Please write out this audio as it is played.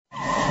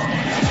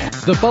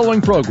The following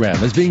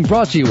program is being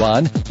brought to you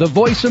on the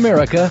Voice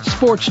America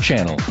Sports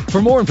Channel.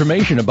 For more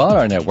information about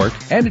our network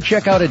and to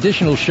check out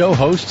additional show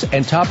hosts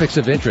and topics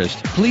of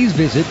interest, please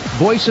visit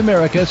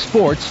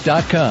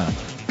voiceamericasports.com.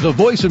 The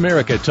Voice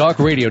America Talk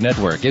Radio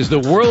Network is the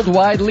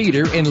worldwide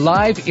leader in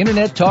live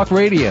Internet talk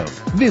radio.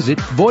 Visit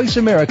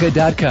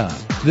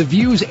voiceamerica.com. The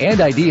views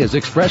and ideas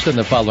expressed on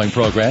the following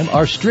program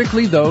are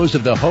strictly those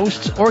of the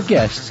hosts or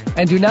guests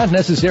and do not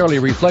necessarily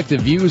reflect the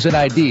views and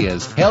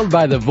ideas held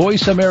by the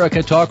Voice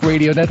America Talk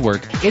Radio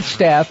Network, its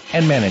staff,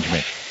 and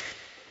management.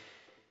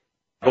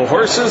 The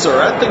horses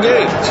are at the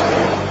gate.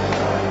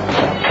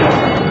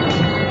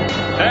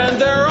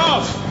 And they're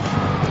off!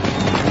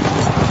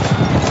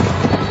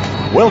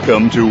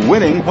 Welcome to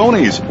Winning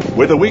Ponies.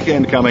 With the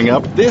weekend coming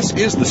up, this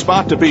is the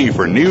spot to be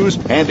for news,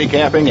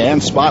 handicapping,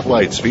 and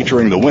spotlights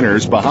featuring the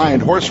winners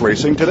behind horse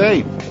racing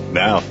today.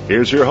 Now,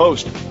 here's your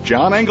host,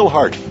 John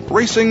Englehart,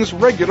 racing's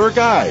regular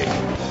guy.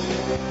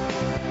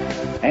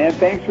 And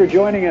thanks for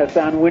joining us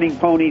on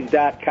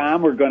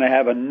winningponies.com. We're going to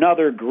have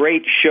another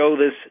great show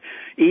this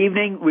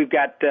evening. We've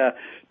got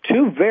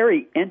two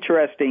very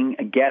interesting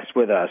guests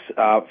with us.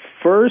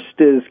 First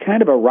is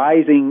kind of a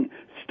rising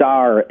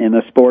star in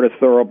the sport of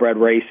thoroughbred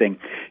racing.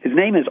 His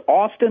name is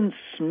Austin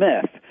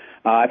Smith.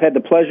 I've had the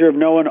pleasure of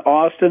knowing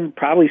Austin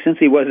probably since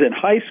he was in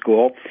high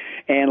school.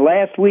 And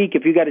last week,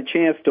 if you got a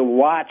chance to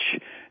watch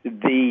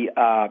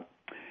the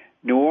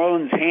New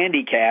Orleans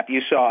Handicap,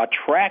 you saw a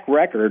track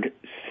record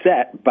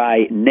set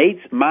by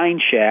Nates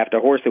Mineshaft,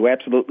 a horse who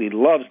absolutely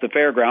loves the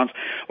fairgrounds.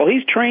 Well,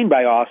 he's trained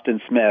by Austin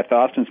Smith.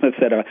 Austin Smith's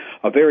had a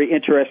very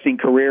interesting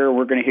career.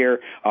 We're going to hear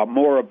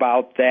more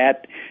about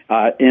that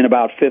in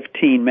about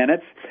 15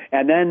 minutes.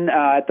 And then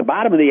at the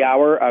bottom of the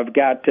hour, I've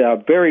got a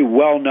very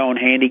well-known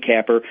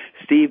handicapper,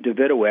 Steve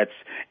Davidowitz.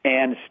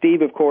 And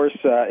Steve, of course,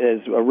 has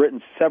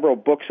written several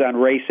books on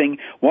racing.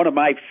 One of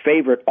my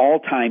favorite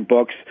all-time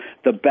books,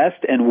 The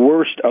Best and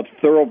Worst of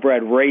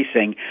Thoroughbred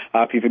Racing.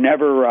 If you've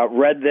never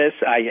read this,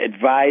 I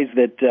advise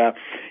that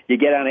you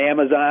get on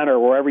Amazon or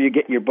wherever you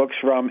get your books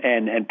from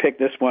and pick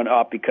this one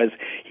up because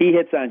he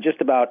hits on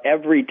just about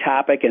every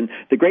topic. And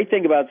the great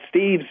thing about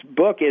Steve's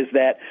book is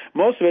that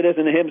most of it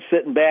isn't him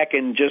sitting back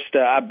and just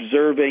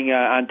observing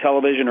on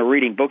television or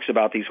reading books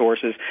about these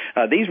horses.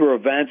 These were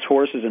events,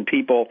 horses, and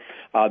people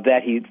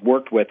that he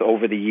worked with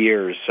over the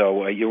years.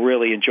 So you'll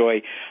really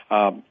enjoy,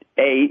 A,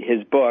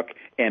 his book,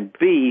 and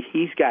B,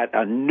 he's got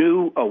a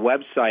new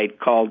website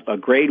called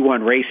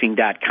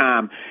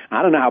grade1racing.com.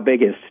 I don't know how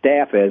big his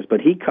staff is, but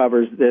he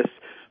covers this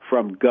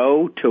from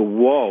go to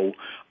woe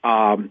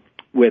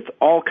with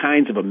all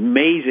kinds of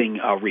amazing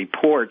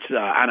reports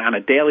on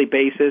a daily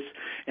basis,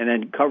 and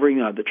then covering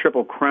the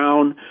Triple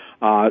Crown.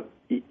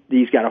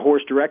 He's got a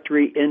horse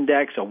directory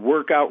index, a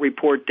workout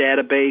report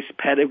database,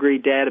 pedigree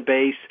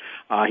database.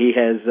 He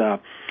has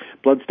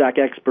bloodstock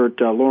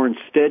expert Lauren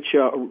Stitch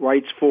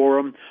writes for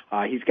him.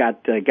 He's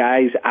got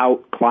guys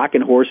out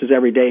clocking horses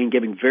every day and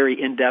giving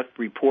very in-depth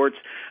reports.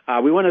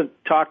 We want to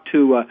talk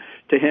to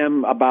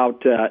him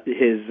about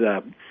his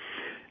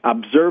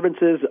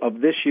observances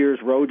of this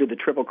year's Road to the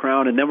Triple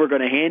Crown, and then we're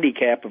going to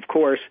handicap, of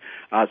course,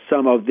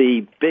 some of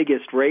the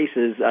biggest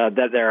races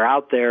that are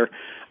out there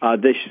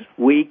this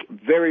week.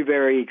 Very,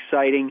 very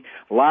exciting.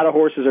 A lot of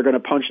horses are going to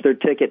punch their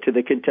ticket to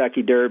the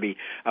Kentucky Derby.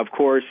 Of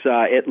course,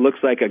 it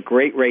looks like a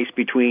great race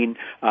between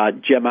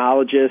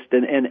Gemologist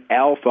and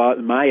Alpha,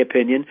 in my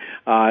opinion,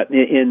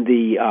 in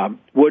the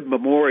Wood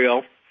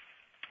Memorial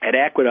at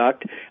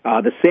Aqueduct.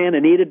 The Santa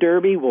Anita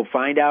Derby, we'll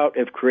find out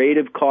if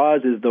Creative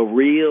Cause is the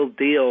real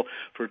deal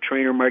for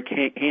trainer Mark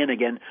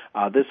Hannigan.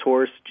 This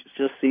horse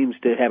just seems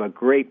to have a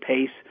great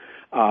pace,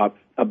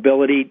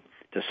 ability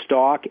to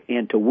stalk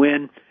and to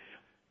win.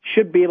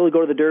 Should be able to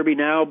go to the Derby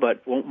now,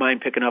 but won't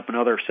mind picking up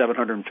another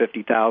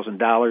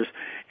 $750,000.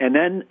 And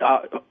then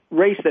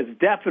race that's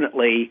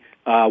definitely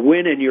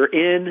win and you're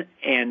in.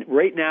 And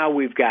right now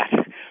we've got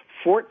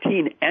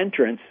 14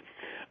 entrants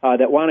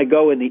that want to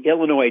go in the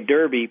Illinois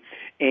Derby,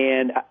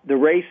 and the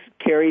race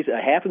carries a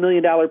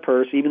 $500,000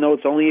 purse, even though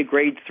it's only a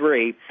grade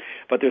 3,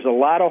 but there's a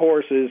lot of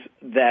horses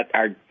that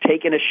are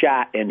taking a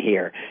shot in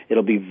here.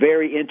 It'll be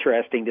very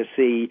interesting to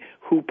see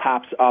who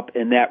pops up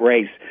in that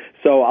race.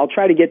 So I'll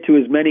try to get to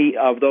as many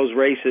of those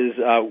races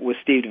with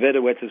Steve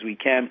Davidowitz as we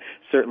can,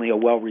 certainly a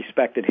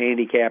well-respected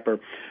handicapper.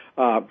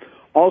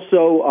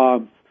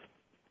 Also,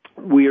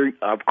 we,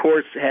 of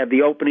course, have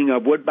the opening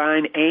of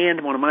Woodbine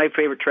and one of my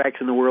favorite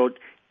tracks in the world,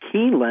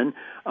 Keeneland.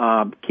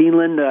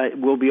 Keeneland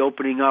will be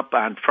opening up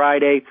on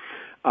Friday,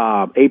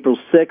 April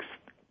 6th.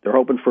 They're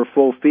hoping for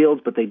full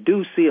fields, but they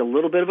do see a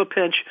little bit of a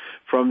pinch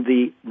from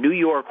the New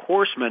York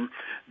horsemen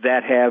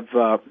that have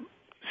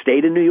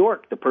stayed in New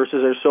York. The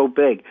purses are so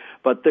big,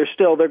 but they're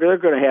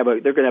going to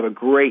have a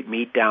great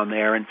meet down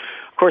there. And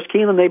of course,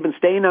 Keeneland, they've been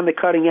staying on the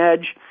cutting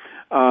edge.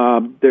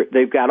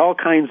 They've got all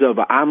kinds of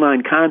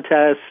online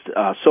contests,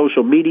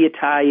 social media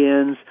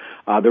tie-ins.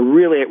 They're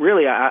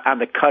really on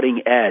the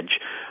cutting edge.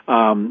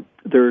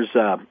 There's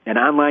an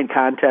online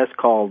contest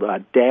called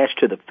Dash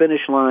to the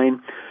Finish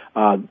Line.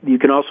 You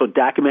can also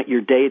document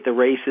your day at the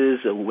races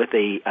with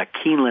a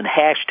Keeneland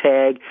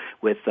hashtag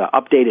with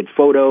updated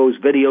photos,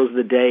 videos of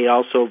the day,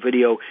 also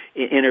video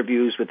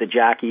interviews with the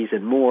jockeys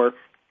and more.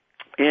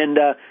 And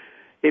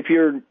if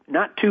you're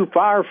not too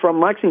far from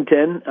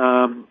Lexington,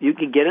 you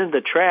can get into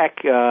the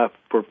track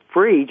for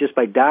free just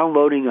by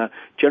downloading a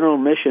general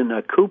admission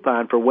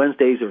coupon for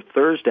Wednesdays or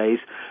Thursdays.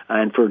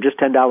 And for just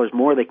 $10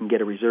 more, they can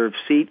get a reserved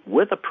seat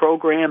with a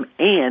program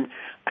and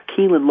a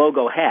Keeneland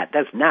logo hat.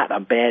 That's not a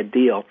bad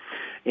deal.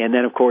 And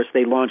then, of course,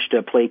 they launched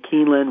Play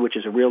Keeneland, which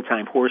is a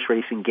real-time horse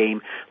racing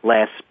game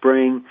last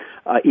spring.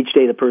 Each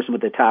day, the person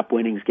with the top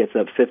winnings gets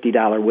a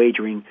 $50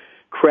 wagering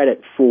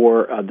credit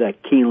for the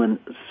Keeneland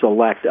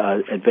Select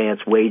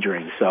advanced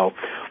wagering. So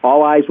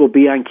all eyes will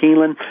be on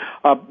Keeneland.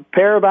 A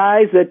pair of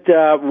eyes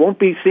that won't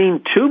be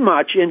seen too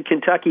much in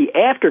Kentucky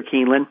after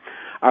Keeneland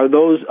are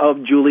those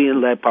of Julien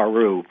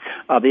Leparoux.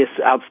 This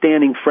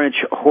outstanding French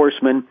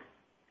horseman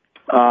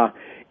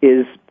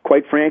is,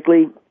 quite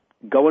frankly,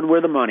 going where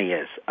the money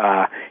is.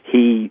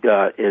 He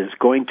is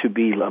going to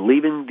be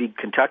leaving the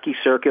Kentucky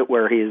circuit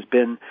where he has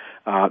been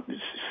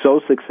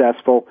so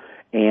successful,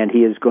 and he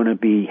is going to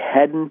be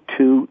heading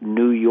to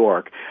New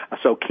York.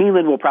 So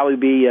Keeneland will probably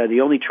be the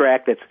only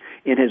track that's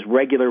in his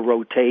regular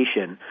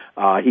rotation.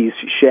 He's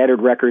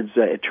shattered records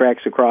at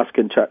tracks across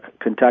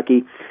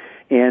Kentucky,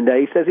 and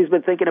he says he's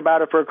been thinking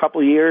about it for a couple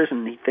of years,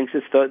 and he thinks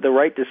it's the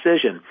right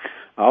decision.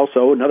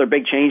 Also, another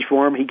big change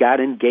for him, he got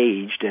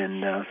engaged,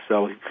 and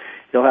so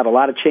he'll have a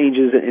lot of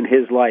changes in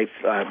his life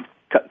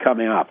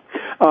coming up.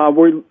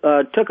 We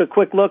took a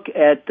quick look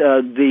at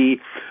the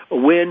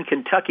Win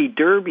Kentucky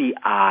Derby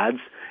odds,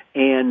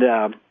 and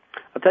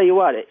I'll tell you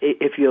what,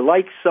 if you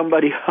like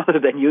somebody other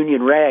than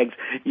Union Rags,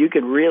 you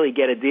can really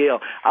get a deal.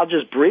 I'll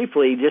just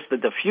briefly, just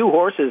the few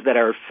horses that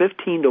are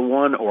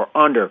 15-1 or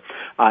under.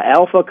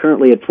 Alpha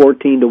currently at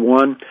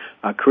 14-1,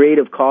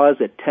 Creative Cause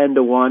at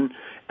 10-1,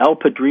 El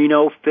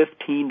Padrino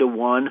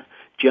 15-1,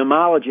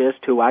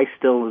 Gemologist, who I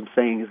still am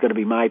saying is going to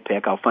be my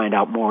pick, I'll find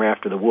out more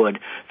after the Wood,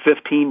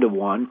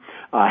 15-1,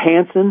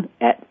 Hanson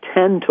at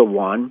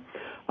 10-1,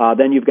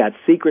 then you've got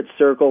Secret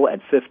Circle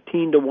at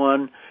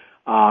 15-1,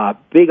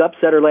 big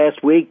upsetter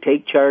last week,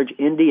 Take Charge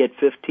Indy at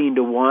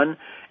 15-1,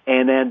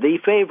 and then the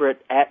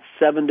favorite at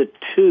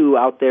 7-2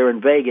 out there in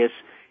Vegas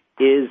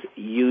is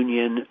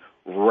Union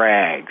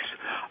Rags.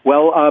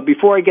 Well,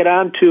 before I get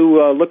on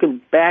to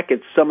looking back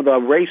at some of the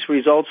race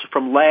results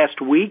from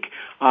last week,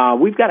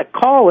 we've got a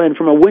call in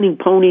from a Winning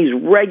Ponies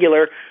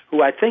regular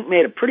who I think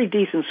made a pretty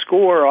decent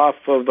score off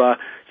of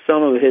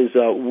some of his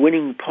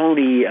Winning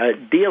Pony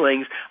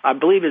dealings. I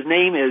believe his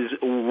name is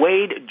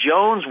Wade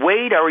Jones.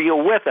 Wade, are you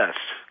with us?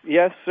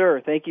 Yes,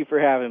 sir. Thank you for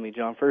having me,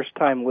 John.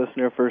 First-time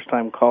listener,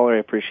 first-time caller. I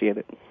appreciate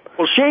it.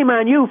 Well, shame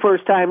on you,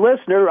 first-time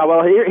listener.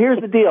 Well, here's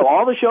the deal.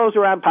 All the shows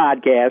are on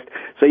podcast,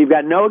 so you've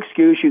got no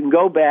excuse. You can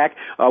go back.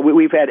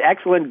 We've had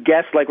excellent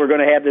guests like we're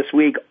going to have this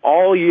week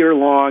all year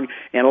long,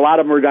 and a lot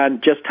of them are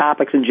on just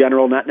topics in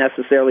general, not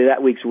necessarily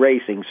that week's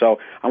racing. So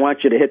I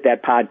want you to hit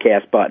that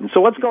podcast button.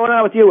 So what's going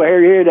on with you? I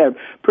hear you had a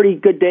pretty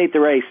good day at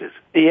the races.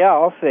 Yeah,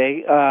 I'll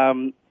say.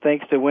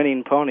 Thanks to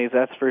Winning Ponies,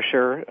 that's for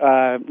sure.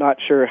 Not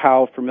sure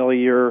how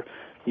familiar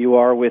you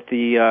are with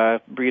the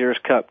Breeders'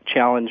 Cup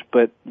Challenge,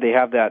 but they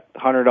have that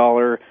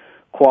 $100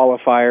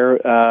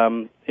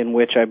 qualifier in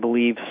which I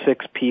believe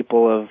 6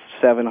 people of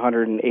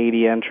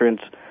 780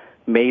 entrants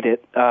made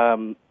it.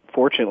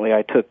 Fortunately,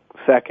 I took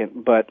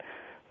second, but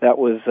that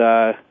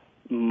was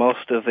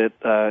most of it.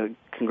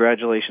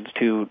 Congratulations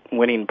to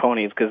Winning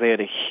Ponies because they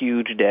had a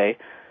huge day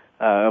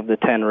of the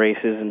 10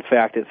 races. In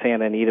fact, at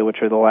Santa Anita,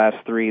 which are the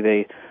last 3,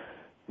 they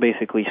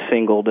basically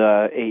singled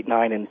 8,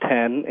 9, and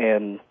 10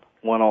 and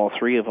won all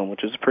 3 of them,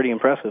 which is pretty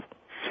impressive.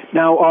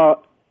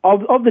 Now,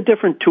 of the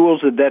different tools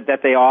that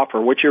they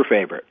offer, what's your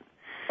favorite?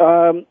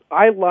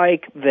 I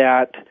like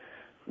that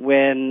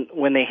when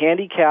they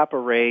handicap a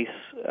race,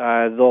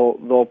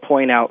 they'll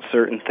point out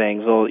certain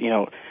things.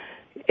 They'll,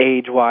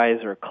 age-wise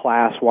or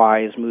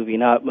class-wise,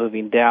 moving up,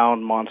 moving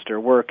down, monster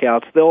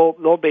workouts.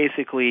 They'll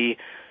basically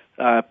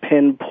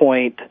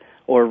pinpoint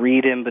or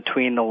read in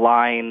between the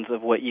lines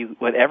of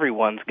what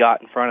everyone's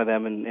got in front of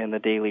them in the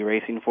daily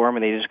racing form,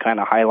 and they just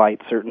kind of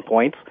highlight certain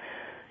points.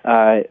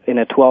 In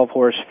a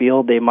 12-horse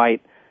field, they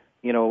might,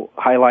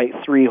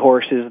 highlight 3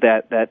 horses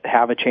that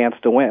have a chance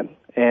to win.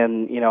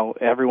 And,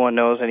 everyone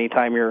knows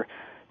anytime you're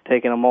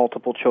taking a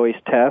multiple choice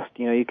test,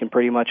 you can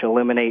pretty much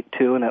eliminate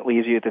 2, and that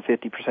leaves you with a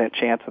 50%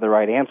 chance of the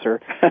right answer.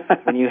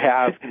 When you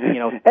have, hey,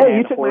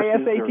 you took my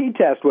SAT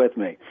test with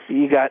me.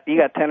 You got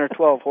 10 or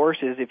 12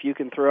 horses. If you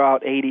can throw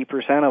out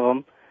 80% of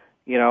them,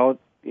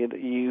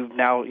 you've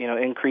now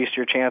increased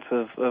your chance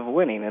of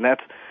winning, and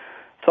that's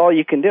all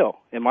you can do,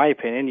 in my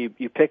opinion.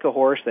 You pick a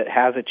horse that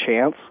has a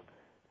chance,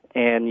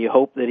 and you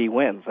hope that he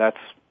wins. That's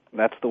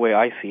the way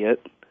I see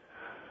it.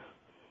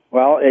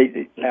 Well,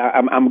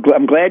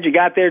 I'm glad you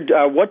got there.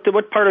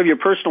 What part of your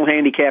personal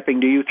handicapping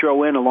do you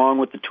throw in along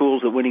with the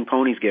tools that Winning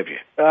Ponies give you?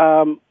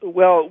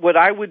 Well, what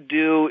I would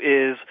do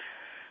is,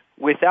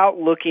 without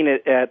looking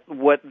at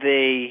what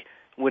they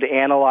would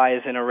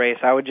analyze in a race,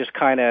 I would just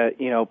kind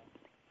of,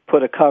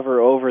 put a cover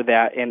over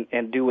that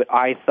and do what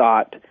I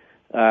thought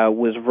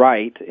was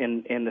right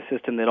in the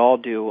system that I'll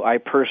do. I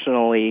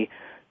personally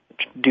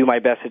do my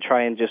best to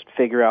try and just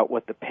figure out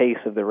what the pace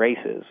of the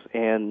race is.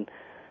 And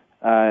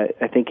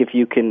I think if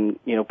you can,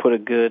 put a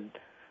good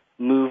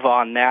move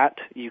on that,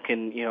 you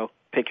can,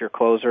 pick your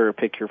closer or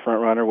pick your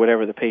front runner,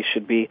 whatever the pace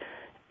should be.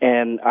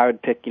 And I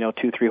would pick,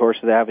 2-3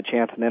 horses that have a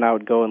chance, and then I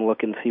would go and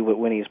look and see what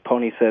Winnie's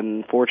Pony said.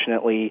 And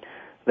fortunately,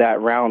 that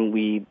round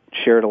we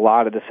shared a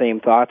lot of the same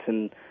thoughts,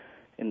 and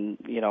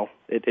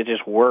it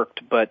just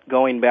worked. But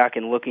going back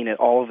and looking at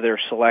all of their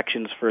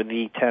selections for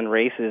the 10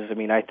 races, I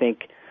mean, I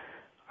think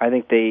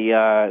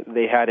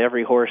they had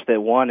every horse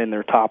that won in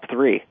their top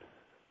 3,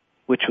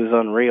 which was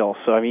unreal.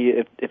 So I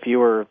mean, if you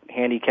were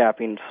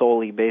handicapping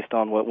solely based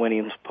on what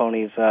Winnie's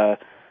Ponies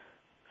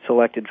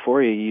selected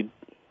for you,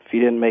 if you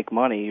didn't make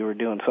money, you were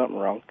doing something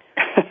wrong.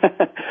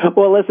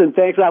 Well, listen,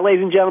 thanks,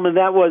 ladies and gentlemen.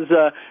 That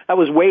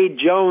was Wade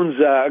Jones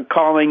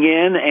calling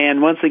in,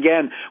 and once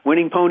again,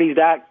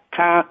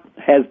 winningponies.com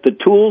has the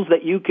tools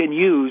that you can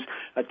use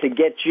to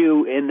get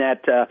you in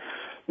that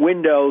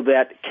window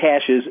that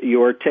cashes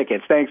your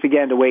tickets. Thanks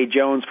again to Wade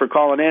Jones for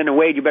calling in. And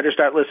Wade, you better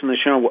start listening to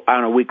the show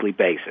on a weekly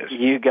basis.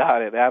 You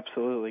got it.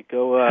 Absolutely.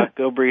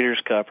 Go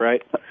Breeders' Cup,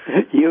 right?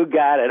 You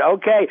got it.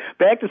 Okay,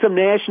 back to some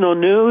national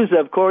news.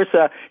 Of course,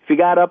 if you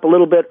got up a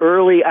little bit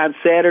early on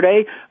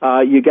Saturday,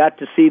 you got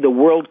to see the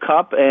World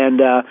Cup and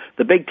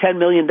the big $10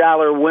 million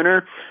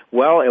winner.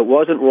 Well, it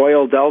wasn't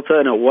Royal Delta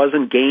and it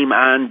wasn't Game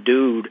On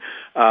Dude.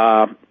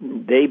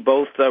 They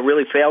both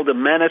really failed to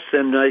menace,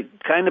 and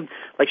kind of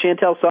like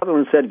Chantel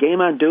Sutherland said,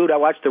 Game On Dude, I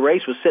watched the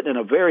race, was sitting in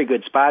a very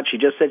good spot. She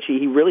just said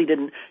he really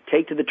didn't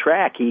take to the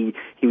track. He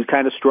was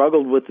kind of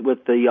struggled with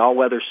the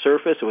all-weather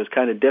surface. It was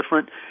kind of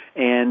different,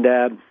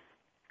 and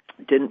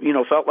didn't,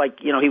 felt like,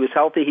 he was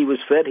healthy, he was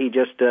fit, he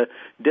just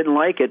didn't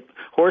like it.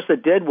 Horse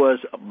that did was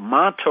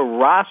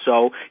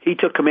Monterosso. He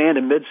took command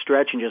in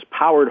mid-stretch and just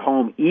powered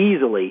home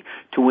easily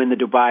to win the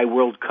Dubai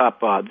World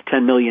Cup,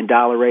 $10 million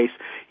race.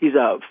 He's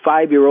a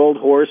 5-year-old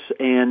horse,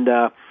 and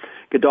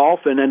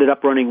Godolphin ended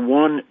up running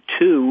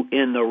 1-2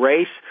 in the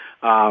race.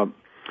 The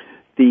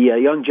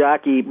young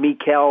jockey,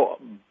 Mikel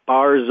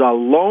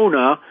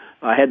Barzalona,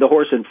 had the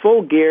horse in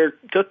full gear,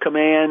 took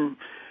command.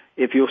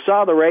 If you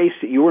saw the race,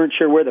 you weren't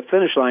sure where the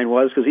finish line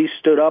was because he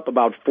stood up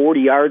about 40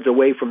 yards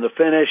away from the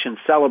finish and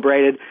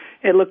celebrated.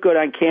 It looked good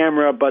on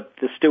camera, but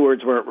the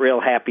stewards weren't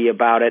real happy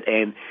about it,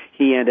 and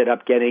he ended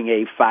up getting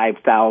a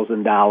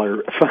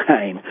 $5,000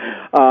 fine.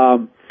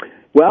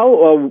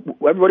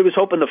 Everybody was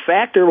hoping the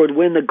Factor would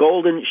win the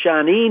Golden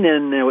Shanin,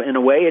 and in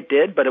a way it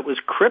did, but it was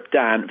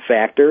Krypton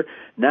Factor,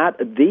 not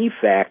the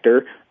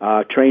Factor,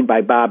 trained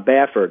by Bob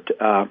Baffert.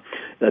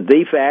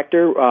 The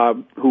Factor,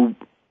 who,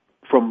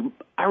 from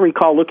I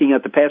recall looking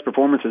at the past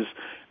performances,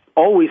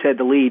 always had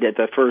the lead at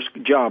the first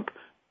jump,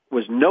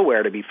 was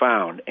nowhere to be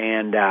found,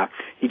 and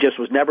he just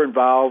was never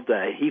involved.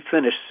 He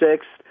finished 6th,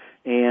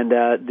 and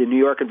the New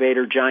York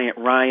Invader Giant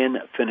Ryan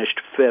finished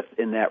 5th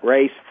in that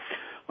race.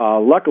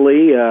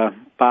 Luckily,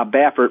 Bob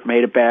Baffert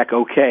made it back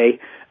okay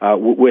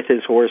with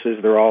his horses.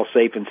 They're all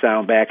safe and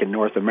sound back in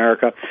North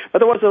America.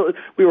 But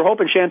we were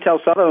hoping Chantel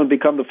Sutherland would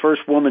become the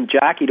first woman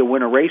jockey to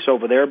win a race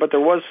over there, but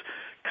there was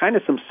kind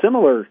of some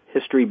similar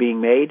history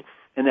being made,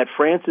 and that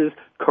France's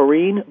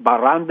Corinne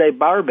Barande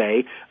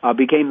Barbe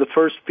became the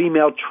first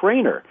female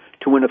trainer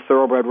to win a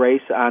thoroughbred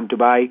race on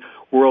Dubai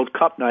World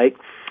Cup night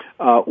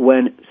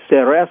when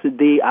Ceres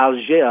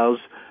d'Algers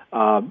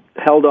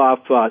held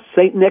off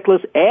St.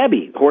 Nicholas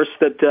Abbey, horse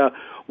that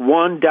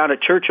won down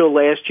at Churchill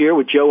last year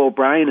with Joe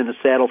O'Brien in the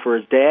saddle for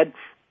his dad.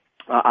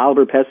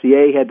 Oliver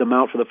Pessier had the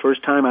mount for the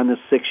first time on this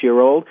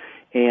 6-year-old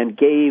and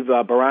gave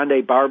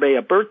Barande Barbe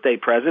a birthday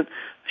present.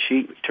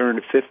 She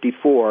turned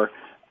 54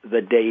 the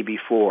day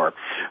before.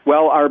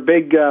 Well, our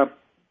big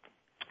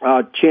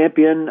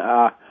champion,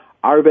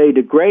 Arve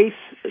de Grace,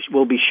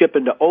 will be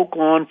shipping to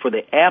Oaklawn for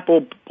the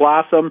Apple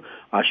Blossom.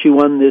 She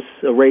won this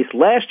race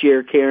last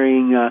year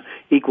carrying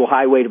equal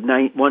high weight of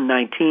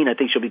 119. I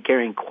think she'll be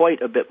carrying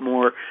quite a bit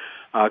more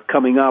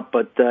coming up.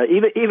 But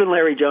even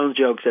Larry Jones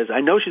joke says, I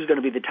know she's going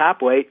to be the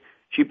top weight.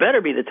 She better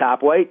be the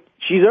top weight.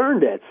 She's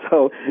earned it.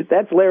 So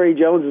that's Larry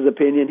Jones's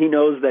opinion. He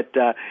knows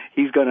that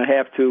he's going to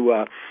have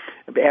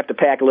to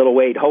pack a little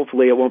weight.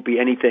 Hopefully it won't be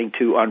anything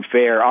too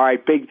unfair. All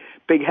right, big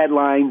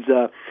headlines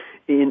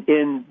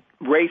in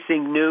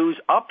racing news.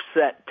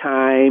 Upset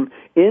time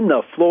in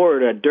the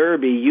Florida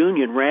Derby.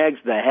 Union Rags,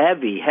 the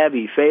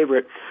heavy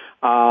favorite,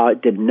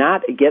 did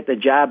not get the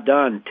job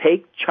done.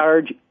 Take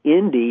Charge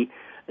Indy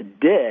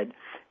did,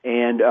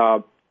 and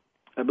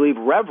I believe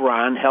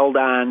Revron held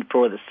on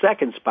for the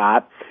second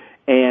spot,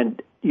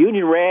 and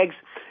Union Rags,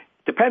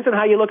 depends on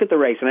how you look at the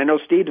race. And I know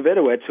Steve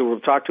Davidowitz, who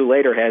we'll talk to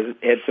later, has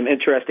had some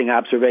interesting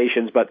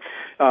observations, but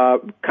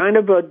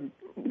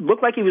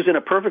looked like he was in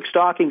a perfect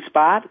stalking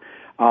spot.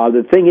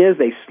 The thing is,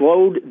 they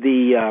slowed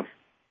the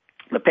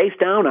pace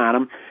down on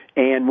him,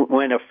 and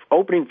when an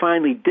opening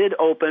finally did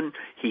open,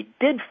 he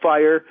did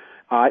fire.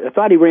 I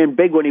thought he ran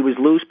big when he was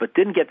loose, but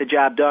didn't get the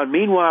job done.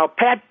 Meanwhile,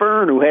 Pat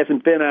Byrne, who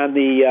hasn't been on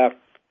the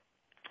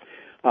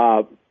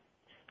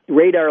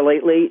radar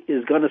lately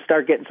is going to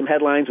start getting some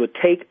headlines with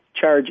Take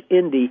Charge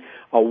Indy,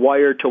 a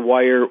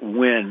wire-to-wire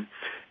win.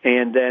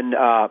 And then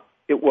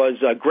it was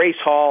Grace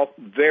Hall,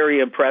 very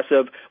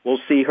impressive. We'll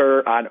see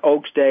her on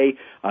Oaks Day.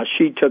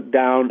 She took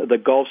down the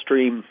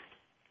Gulfstream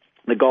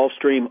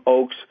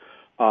Oaks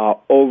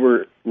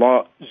over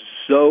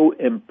so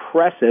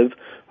impressive.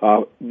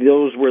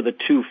 Those were the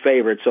two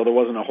favorites, so there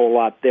wasn't a whole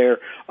lot there.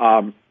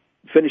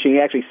 Finishing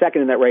actually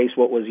second in that race,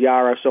 what was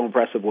Yara so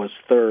impressive was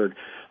third.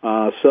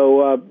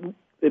 So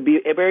it'd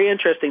be very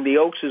interesting. The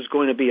Oaks is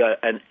going to be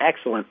an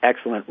excellent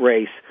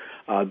race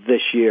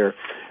this year.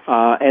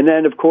 And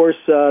then, of course,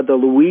 the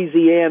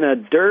Louisiana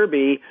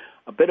Derby,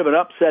 a bit of an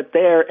upset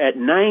there at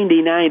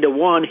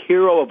 99-1.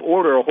 Hero of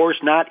Order, a horse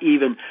not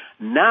even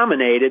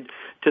nominated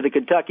to the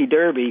Kentucky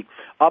Derby,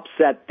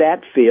 upset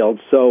that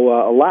field.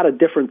 So a lot of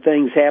different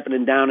things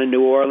happening down in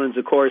New Orleans.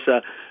 Of course,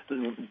 the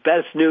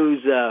best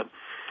news,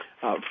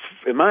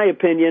 in my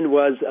opinion,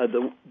 was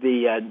the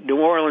New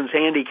Orleans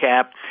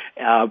Handicap,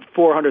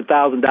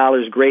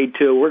 $400,000 grade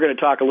 2. We're going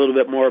to talk a little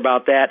bit more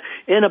about that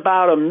in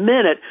about a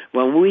minute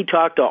when we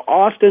talk to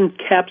Austin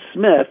Kep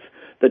Smith,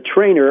 the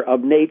trainer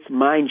of Nates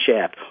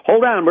Mineshaft.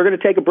 Hold on, we're going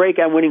to take a break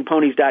on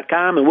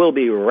winningponies.com, and we'll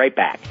be right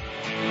back.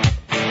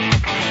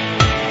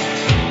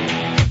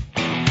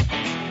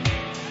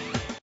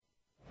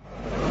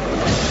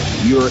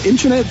 Your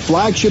internet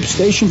flagship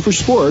station for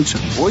sports,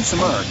 Voice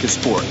America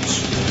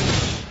Sports.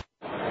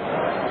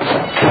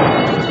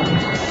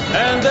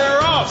 And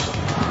they're off!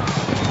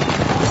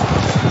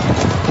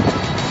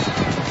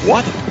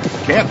 What?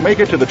 Can't make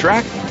it to the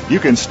track? You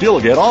can still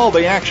get all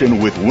the action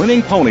with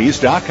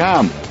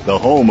winningponies.com, the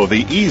home of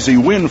the easy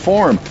win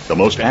form, the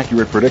most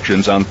accurate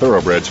predictions on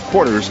thoroughbreds,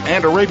 quarters,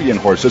 and Arabian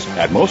horses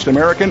at most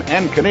American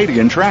and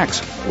Canadian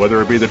tracks.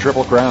 Whether it be the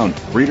Triple Crown,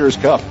 Breeders'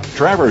 Cup,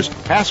 Travers,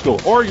 Haskell,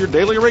 or your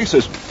daily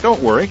races,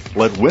 don't worry.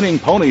 Let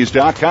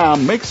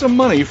winningponies.com make some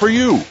money for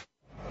you.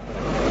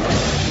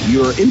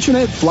 Your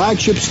internet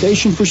flagship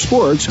station for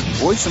sports,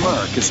 Voice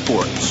America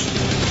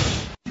Sports.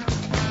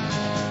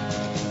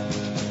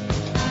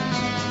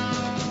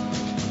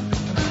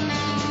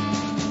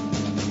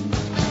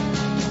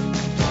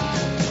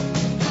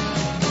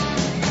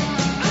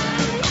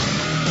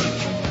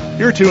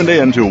 You're tuned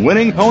in to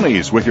Winning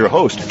Ponies with your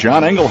host,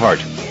 John Englehart.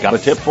 Got a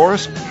tip for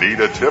us? Need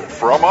a tip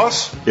from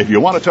us? If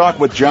you want to talk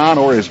with John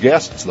or his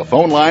guests, the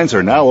phone lines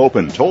are now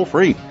open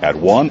toll-free at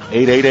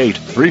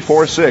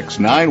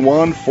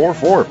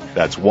 1-888-346-9144.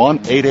 That's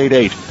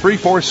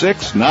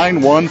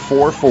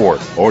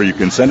 1-888-346-9144. Or you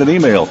can send an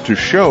email to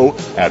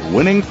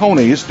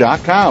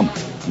show@winningponies.com.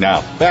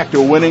 Now, back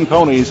to Winning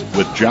Ponies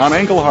with John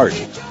Englehart.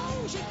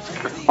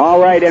 All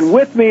right, and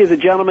with me is a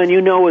gentleman you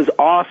know is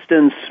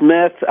Austin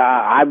Smith.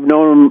 I've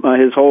known him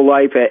his whole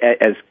life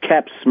as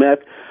Kep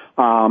Smith.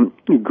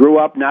 Grew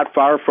up not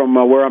far from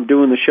where I'm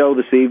doing the show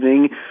this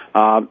evening,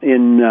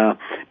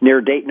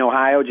 near Dayton,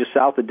 Ohio, just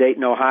south of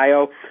Dayton,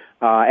 Ohio.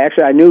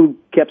 Actually, I knew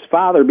Kep's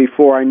father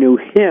before I knew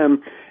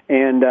him,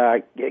 and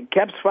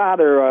Kep's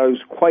father was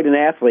quite an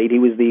athlete. He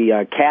was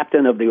the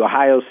captain of the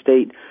Ohio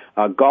State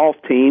golf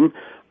team.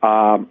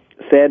 Sad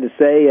to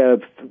say,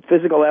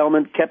 physical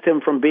element kept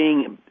him from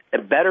being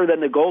better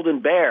than the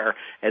Golden Bear,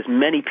 as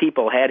many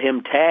people had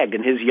him tagged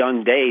in his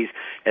young days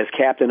as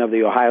captain of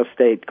the Ohio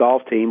State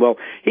golf team. Well,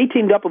 he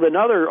teamed up with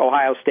another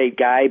Ohio State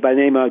guy by the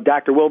name of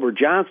Dr. Wilbur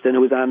Johnston,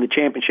 who was on the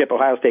championship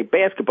Ohio State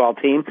basketball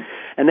team,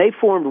 and they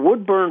formed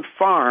Woodburn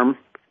Farm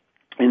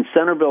in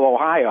Centerville,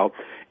 Ohio.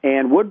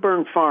 And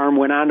Woodburn Farm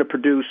went on to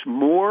produce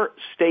more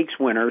stakes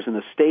winners in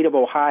the state of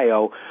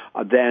Ohio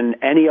than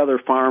any other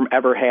farm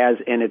ever has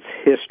in its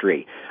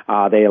history.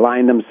 They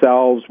aligned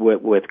themselves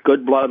with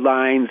good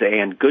bloodlines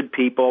and good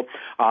people,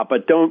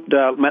 but don't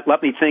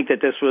let me think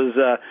that this was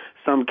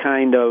some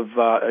kind of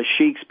a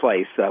sheik's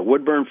place.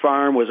 Woodburn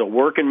Farm was a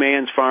working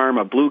man's farm,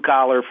 a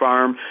blue-collar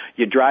farm.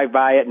 You drive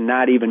by it and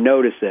not even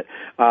notice it.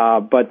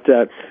 But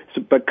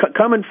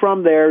coming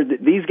from there,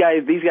 these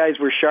guys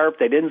were sharp.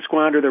 They didn't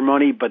squander their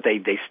money, but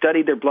they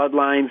studied their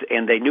bloodlines,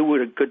 and they knew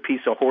what a good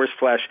piece of horse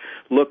flesh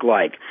looked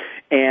like.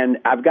 And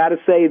I've got to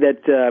say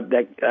that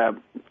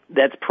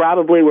that's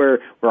probably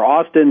where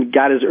Austin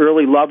got his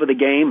early love of the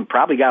game,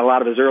 probably got a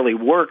lot of his early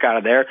work out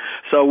of there.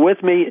 So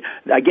with me,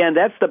 again,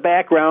 that's the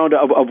background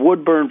of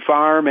Woodburn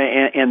Farm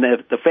and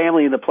the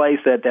family and the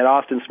place that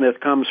Austin Smith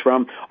comes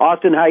from.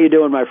 Austin, how you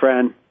doing, my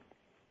friend?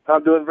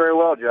 I'm doing very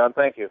well, John.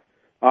 Thank you.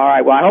 All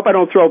right. Well, I hope I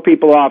don't throw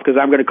people off because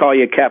I'm going to call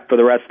you Kep for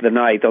the rest of the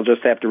night. They'll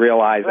just have to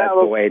realize that's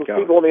the way it goes.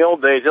 People in the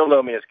old days, they'll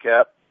know me as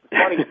Kep.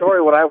 Funny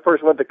story, when I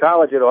first went to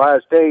college at Ohio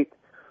State,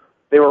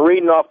 they were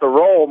reading off the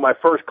roll, my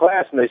first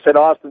class, and they said,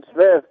 Austin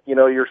Smith,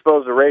 you're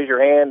supposed to raise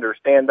your hand or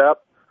stand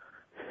up.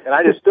 And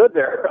I just stood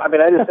there. I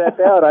just sat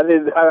down. I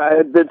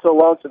had been so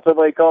long since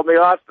somebody called me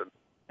Austin.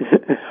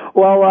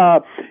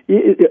 Well,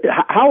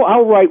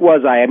 how right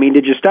was I?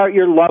 Did you start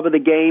your love of the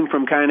game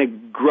from kind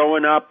of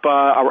growing up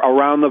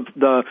around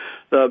the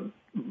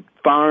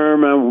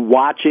farm and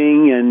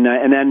watching, and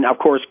then, of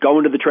course,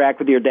 going to the track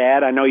with your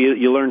dad? I know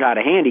you learned how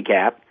to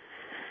handicap.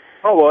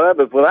 Oh, well,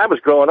 when I was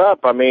growing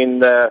up,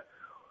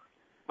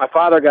 my my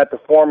father got the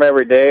form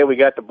every day. We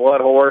got the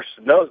blood horse.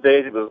 In those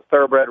days, it was a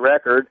thoroughbred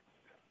record.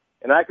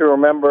 And I can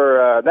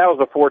remember that was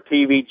before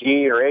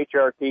TVG or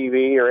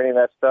HRTV or any of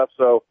that stuff.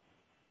 So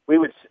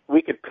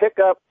we could pick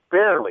up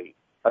barely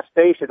a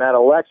station out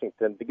of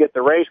Lexington to get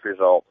the race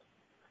results.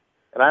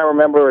 And I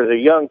remember as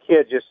a young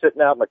kid just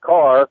sitting out in the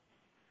car,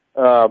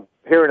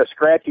 hearing a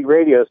scratchy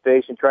radio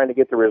station trying to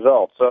get the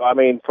results. So, I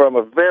mean, from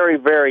a very,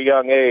 very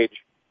young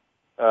age,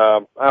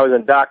 I was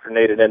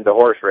indoctrinated into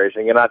horse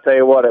racing. And I tell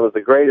you what, it was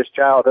the greatest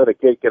childhood a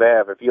kid could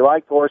have. If you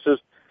liked horses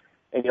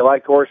and you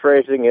liked horse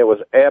racing, it was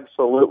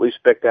absolutely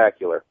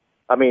spectacular.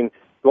 I mean,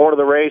 going to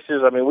the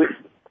races, I mean,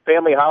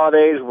 family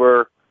holidays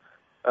were,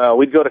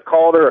 we'd go to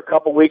Calder a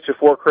couple weeks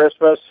before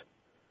Christmas,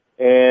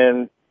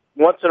 and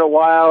once in a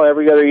while,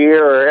 every other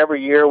year or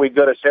every year, we'd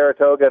go to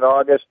Saratoga in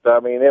August.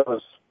 I mean, it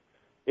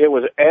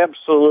was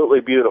absolutely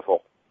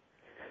beautiful.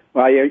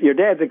 Well, your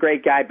dad's a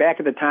great guy. Back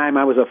at the time,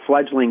 I was a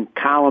fledgling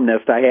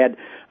columnist. I had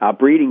a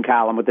breeding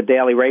column with the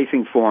Daily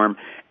Racing Form,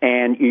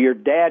 and your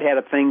dad had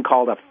a thing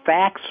called a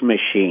fax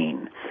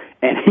machine.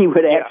 And he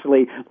would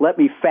actually let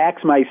me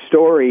fax my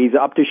stories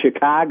up to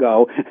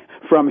Chicago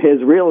from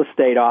his real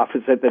estate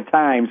office at the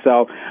time.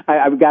 So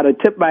I've got to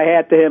tip my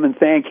hat to him and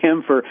thank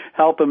him for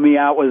helping me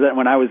out with it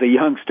when I was a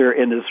youngster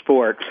in the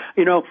sport.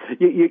 You know,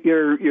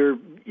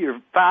 your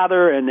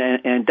father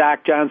and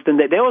Doc Johnston,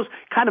 they always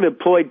kind of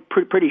employed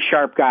pretty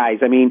sharp guys.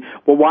 I mean,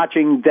 we're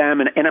watching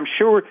them, and I'm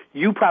sure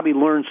you probably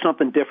learned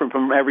something different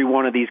from every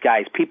one of these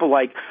guys. People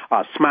like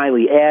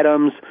Smiley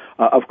Adams,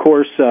 of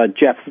course,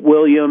 Jeff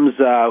Williams,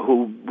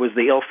 who was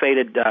the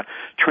ill-fated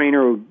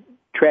trainer who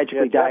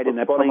tragically died in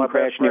that plane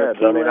crash near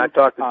Keeneland. I mean, I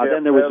talked to Jeff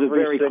then there was a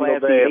very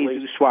classy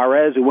Jesus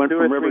Suarez who went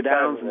from River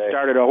Downs and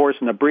started a horse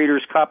in the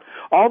Breeders' Cup.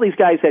 All these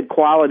guys had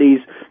qualities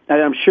that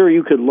I'm sure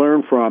you could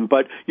learn from.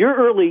 But your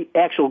early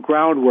actual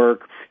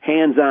groundwork,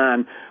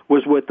 hands-on,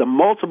 was with the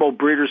multiple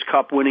Breeders'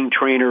 Cup winning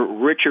trainer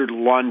Richard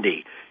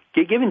Lundy.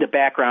 Give me the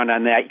background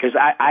on that, because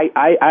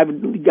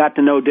I've got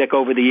to know Dick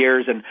over the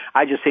years, and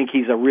I just think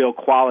he's a real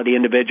quality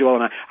individual,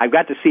 and I've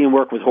got to see him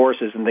work with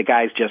horses, and the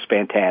guy's just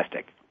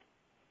fantastic.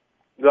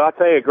 Well, I'll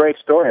tell you a great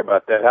story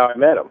about that, how I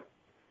met him.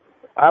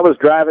 I was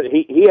driving,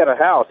 he had a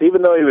house,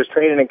 even though he was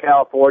training in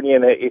California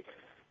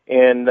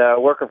and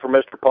working for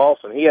Mr.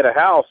 Paulson, he had a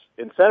house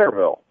in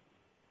Centerville.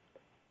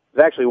 It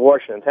was actually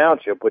Washington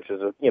Township, which is,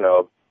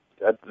 the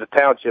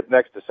township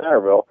next to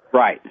Centerville.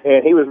 Right.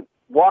 And he was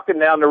walking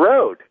down the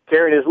road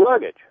carrying his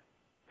luggage.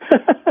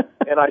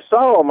 And I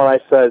saw him, and I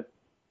said,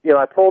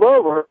 I pulled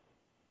over,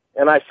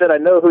 and I said, I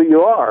know who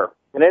you are.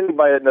 And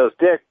anybody that knows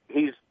Dick,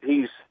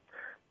 he's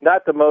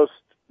not the most,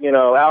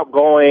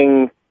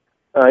 outgoing.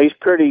 He's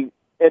pretty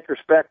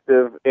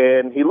introspective.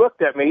 And he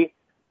looked at me,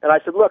 and I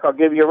said, look, I'll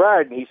give you a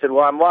ride. And he said,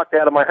 well, I'm locked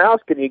out of my house.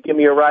 Can you give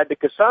me a ride to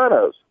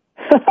Casano's?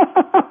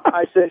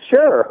 I said,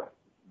 sure.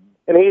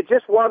 And he had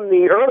just won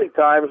the early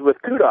times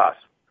with Kudos.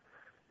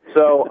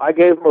 So I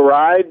gave him a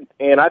ride,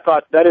 and I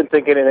didn't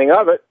think anything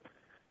of it.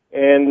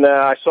 And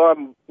I saw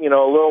him, a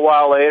little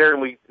while later,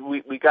 and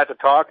we got to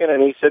talking,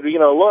 and he said,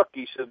 look,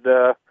 he said,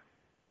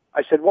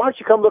 I said, why don't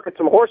you come look at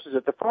some horses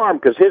at the farm?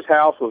 Because his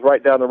house was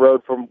right down the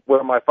road from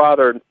where my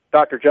father and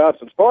Dr.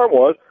 Johnson's farm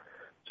was.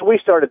 So we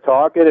started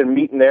talking and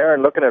meeting there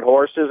and looking at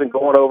horses and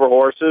going over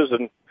horses,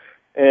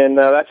 and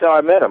that's how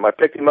I met him. I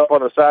picked him up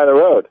on the side of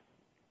the road.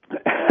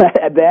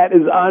 That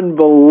is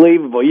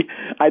unbelievable.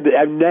 I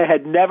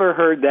had never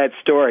heard that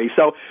story.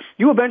 So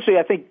you eventually,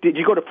 I think, did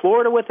you go to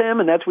Florida with him,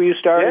 and that's where you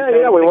started?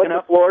 Yeah, we went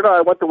to Florida.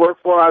 I went to work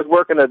for him. I was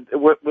working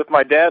with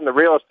my dad in the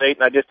real estate,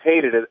 and I just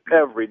hated it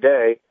every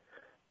day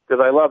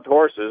because I loved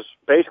horses.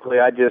 Basically,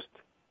 I just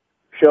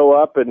show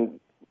up and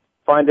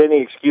find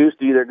any excuse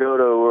to either go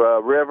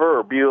to River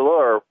or Beulah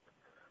or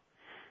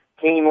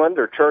Keeneland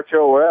or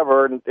Churchill or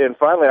wherever, and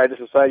finally I just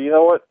decided, you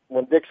know what,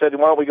 when Dick said,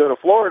 why don't we go to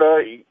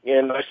Florida,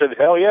 and I said,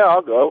 hell yeah,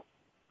 I'll go.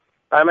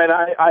 I mean,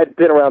 I'd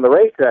been around the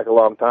racetrack a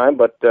long time,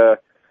 but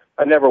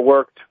I never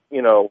worked,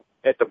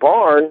 at the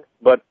barn,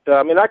 but,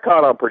 I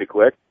caught on pretty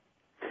quick.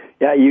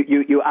 Yeah,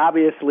 you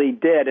obviously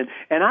did,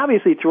 and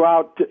obviously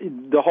throughout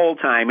the whole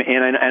time,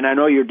 and I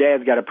know your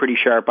dad's got a pretty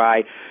sharp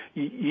eye.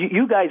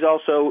 You guys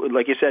also,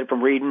 like you said,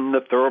 from reading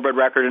the thoroughbred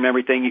record and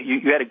everything,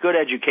 you had a good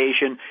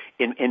education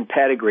in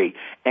pedigree,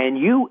 and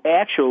you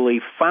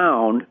actually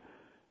found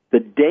the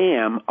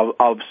dam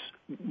of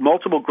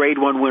multiple Grade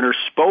 1 winner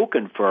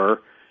Spoken Fur,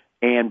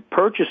 and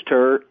purchased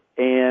her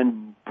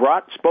and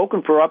brought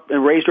Spoken Fur up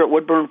and raised her at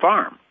Woodburn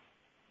Farm.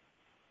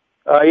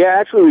 Yeah,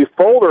 actually, we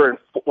foaled her, and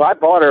I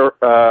bought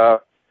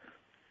her.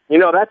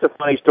 That's a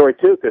funny story,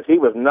 too, because he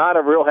was not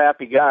a real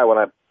happy guy when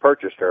I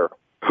purchased her.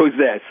 Who's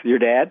this, your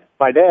dad?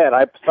 My dad.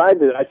 I signed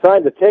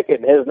the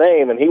ticket in his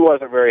name, and he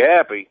wasn't very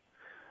happy.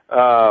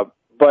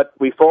 But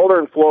we foaled her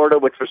in Florida,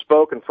 which was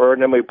Spoken Fur,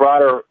 and then we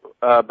brought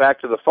her back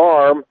to the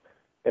farm,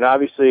 and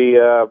obviously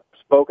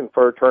Spoken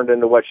Fur turned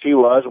into what she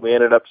was. We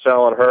ended up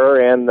selling her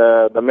and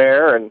the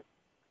mare and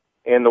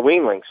the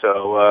weanling,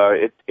 so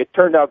it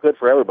turned out good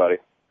for everybody.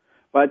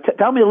 Well,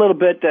 tell me a little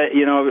bit,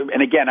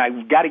 and again,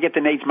 I've got to get to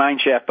Nates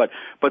Mineshaft,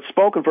 but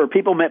spoken for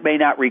people may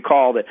not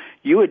recall that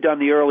you had done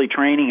the early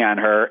training on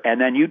her,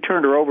 and then you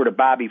turned her over to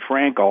Bobby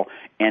Frankel,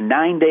 and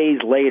 9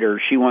 days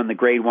later, she won the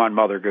Grade 1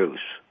 Mother Goose.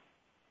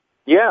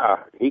 Yeah,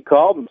 he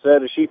called and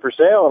said, "Is she for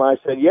sale?" And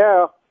I said,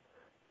 "Yeah."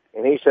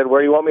 And he said, "Where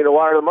do you want me to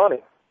wire the money?"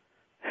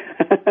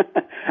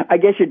 I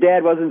guess your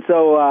dad wasn't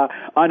so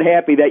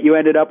unhappy that you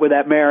ended up with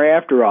that mare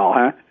after all,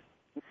 huh?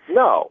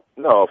 No,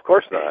 of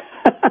course not.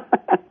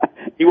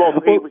 He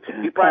probably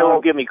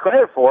won't give me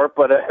credit for it,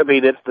 but I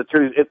mean, it's the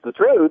truth. It's the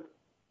truth.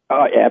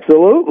 Oh,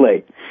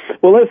 absolutely.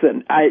 Well,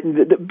 listen,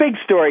 the big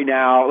story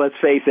now, let's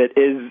face it,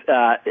 is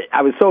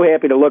I was so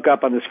happy to look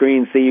up on the screen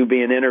and see you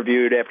being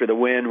interviewed after the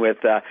win with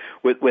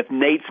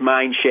Nates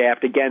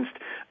Mineshaft against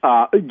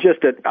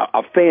just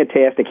a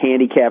fantastic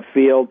handicap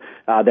field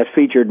that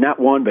featured not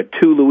one but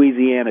two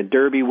Louisiana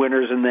Derby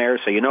winners in there.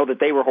 So you know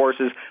that they were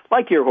horses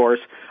like your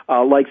horse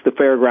likes the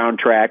fairground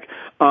track.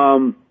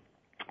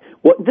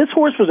 This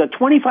horse was a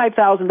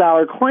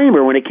 $25,000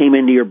 claimer when it came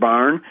into your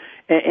barn.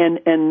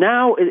 And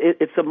now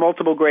it's a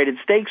multiple graded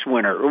stakes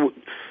winner.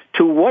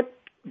 To what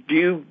do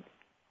you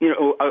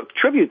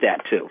attribute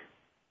that to?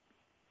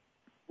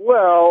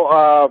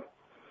 Well,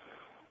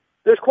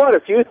 there's quite a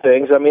few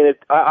things. I mean,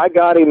 I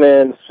got him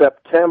in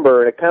September,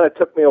 and it kind of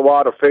took me a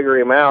while to figure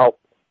him out.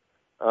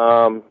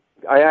 I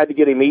had to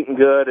get him eating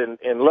good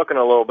and looking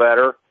a little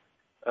better.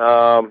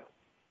 And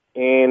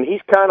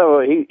he's kind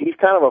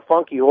of a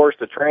funky horse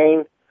to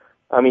train.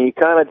 I mean, you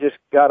kind of just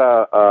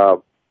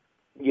gotta.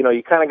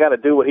 You kind of got to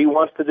do what he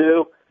wants to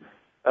do.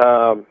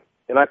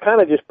 And I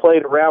kind of just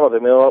played around with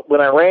him. When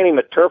I ran him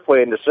at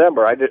Turfway in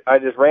December, I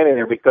just ran him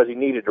there because he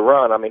needed to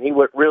run. I mean, he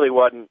really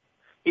wasn't,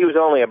 he was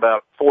only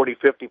about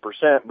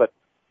 40-50%, but,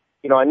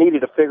 I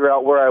needed to figure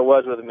out where I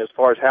was with him as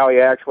far as how he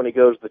acts when he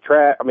goes to the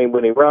track. I mean,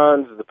 when he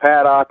runs, the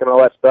paddock and all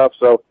that stuff.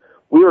 So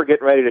we were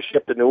getting ready to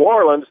ship to New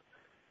Orleans.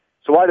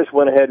 So I just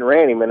went ahead and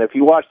ran him. And if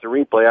you watch the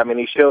replay, I mean,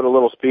 he showed a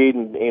little speed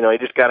and, he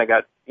just kind of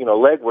got,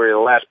 leg weary the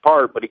last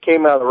part, but he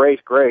came out of the race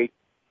great.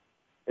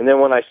 And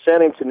then when I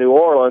sent him to New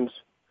Orleans,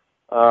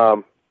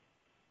 my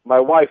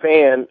wife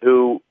Ann,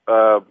 who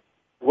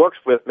works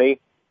with me,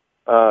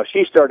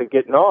 she started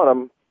getting on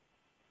him,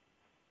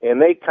 and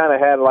they kind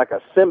of had like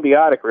a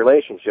symbiotic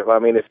relationship. I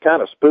mean, it's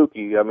kind of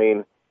spooky. I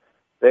mean,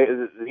 he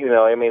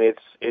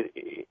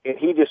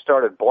just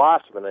started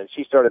blossoming, and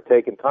she started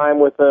taking time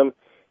with him.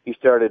 He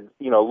started,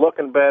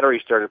 looking better. He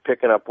started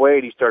picking up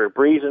weight. He started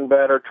breathing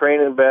better,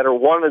 training better,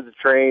 wanted to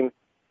train.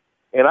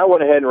 And I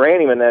went ahead and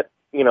ran him in that,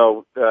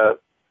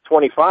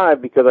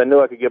 25 because I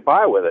knew I could get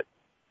by with it.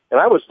 And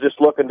I was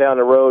just looking down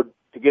the road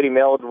to get him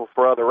eligible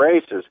for other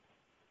races.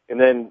 And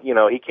then,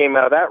 he came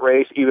out of that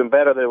race even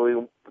better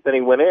than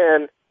he went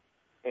in.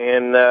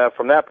 And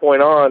from that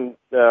point on,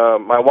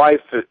 my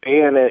wife,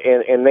 Ann,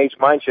 and Nates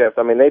Mineshaft,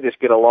 I mean, they just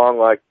get along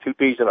like two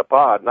peas in a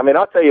pod. I mean,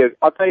 I'll tell you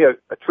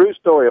a true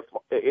story.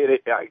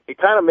 It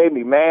kind of made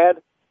me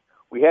mad.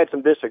 We had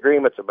some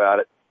disagreements about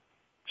it.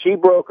 She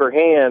broke her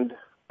hand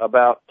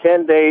about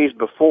 10 days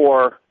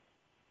before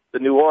the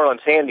New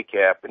Orleans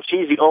Handicap, and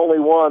she's the only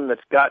one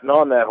that's gotten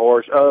on that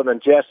horse other than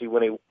Jesse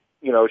when he,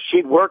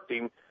 she'd worked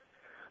him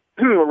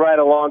right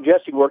along.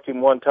 Jesse worked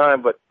him one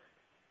time, but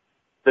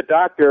the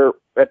doctor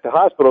at the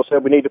hospital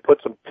said, "We need to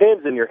put some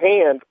pins in your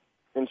hand,"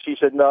 and she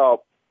said,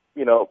 "No,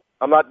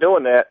 I'm not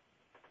doing that.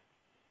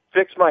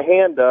 Fix my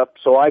hand up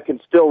so I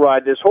can still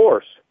ride this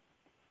horse."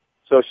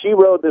 So she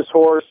rode this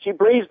horse. She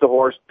breezed the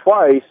horse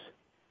twice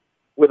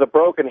with a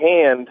broken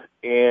hand,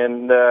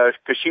 and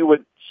because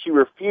she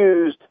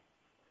refused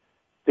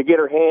to get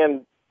her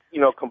hand,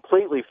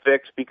 completely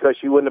fixed because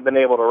she wouldn't have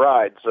been able to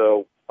ride.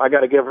 So I got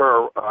to give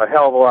her a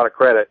hell of a lot of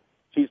credit.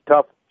 She's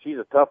tough. She's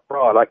a tough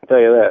broad, I can tell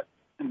you that.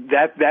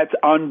 That's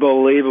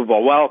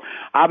unbelievable. Well,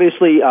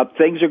 obviously,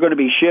 things are going to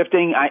be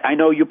shifting. I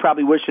know you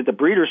probably wish that the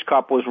Breeders'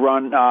 Cup was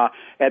run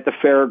at the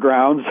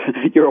fairgrounds.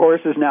 Your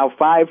horse is now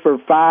 5 for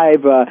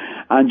 5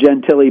 on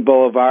Gentilly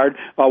Boulevard.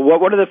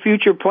 What are the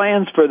future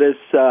plans for this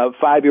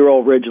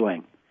 5-year-old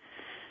Ridgeling?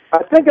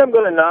 I think I'm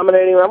going to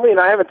nominate him. I mean,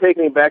 I haven't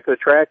taken him back to the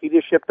track. He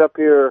just shipped up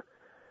here.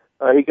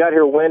 He got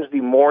here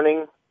Wednesday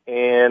morning,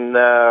 and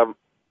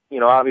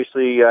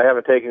obviously I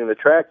haven't taken him to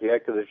the track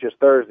yet because it's just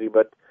Thursday.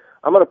 But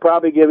I'm going to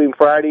probably give him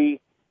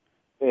Friday,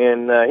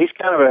 and he's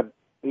kind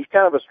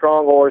of a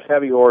strong horse,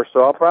 heavy horse.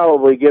 So I'll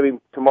probably give him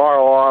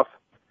tomorrow off,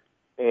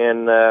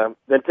 and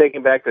then take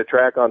him back to the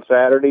track on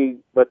Saturday.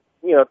 But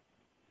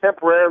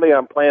temporarily,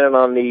 I'm planning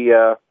on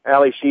the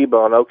Ali Sheba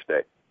on Oaks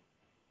Day.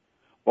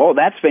 Oh,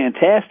 that's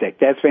fantastic.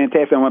 That's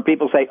fantastic. And when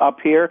people say up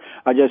here,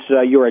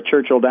 you're at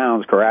Churchill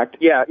Downs, correct?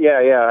 Yeah.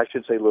 I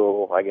should say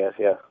Louisville, I guess,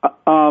 yeah.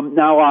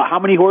 Now, how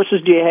many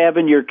horses do you have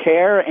in your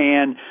care?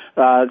 And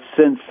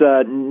since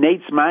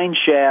Nates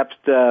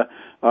Mineshaft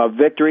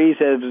victories,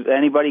 has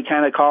anybody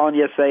kind of calling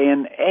you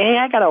saying, "Hey,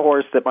 I got a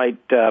horse that might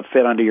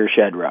fit under your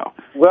shed row"?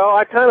 Well,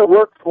 I kind of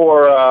work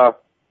for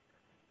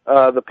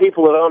the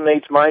people that own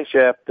Nates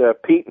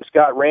Mineshaft, Pete and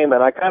Scott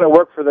Raymond. I kind of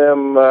work for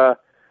them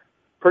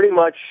pretty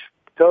much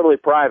totally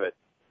private.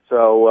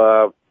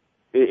 So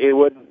it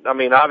wouldn't. I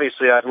mean,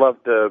 obviously, I'd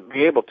love to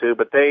be able to,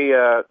 but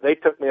they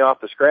took me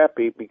off the scrap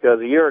heap because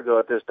a year ago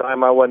at this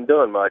time I wasn't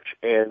doing much,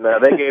 and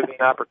they gave me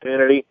an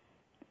opportunity,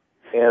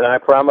 and I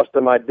promised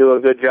them I'd do a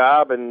good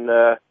job, and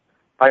I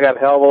got a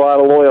hell of a lot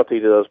of loyalty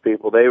to those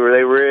people. They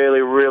really,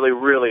 really,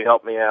 really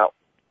helped me out.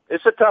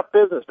 It's a tough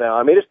business now.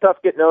 I mean, it's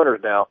tough getting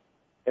owners now,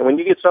 and when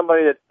you get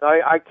somebody that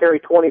I carry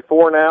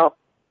 24 now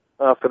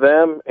for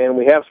them, and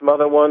we have some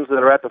other ones that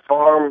are at the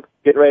farm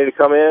getting ready to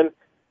come in.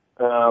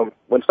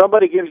 When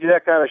somebody gives you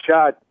that kind of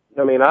shot,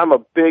 I mean, I'm a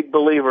big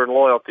believer in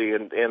loyalty,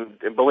 and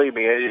believe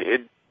me,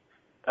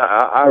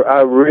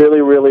 I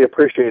really, really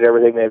appreciate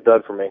everything they've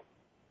done for me.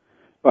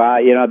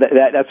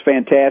 That's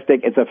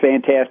fantastic. It's a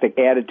fantastic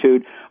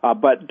attitude.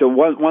 But the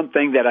one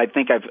thing that I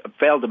think I've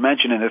failed to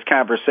mention in this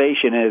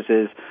conversation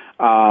is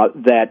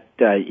that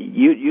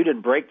you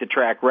didn't break the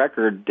track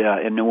record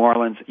in New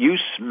Orleans. You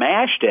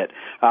smashed it.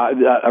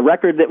 A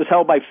record that was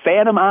held by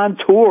Phantom on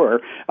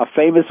Tour, a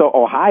famous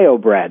Ohio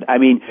bred. I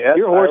mean, yes,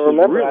 your horse I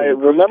remember that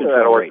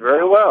horse right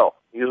very well.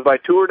 He was my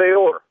Tour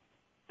d'Or.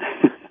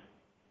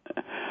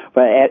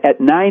 But at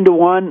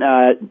 9-1,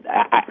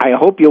 I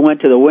hope you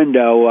went to the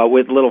window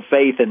with little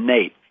faith in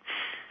Nate.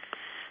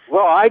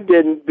 Well, I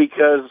didn't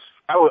because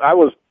I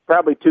was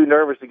probably too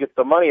nervous to get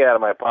the money out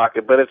of my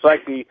pocket. But it's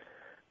like the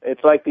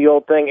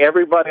old thing.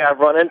 Everybody I've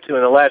run into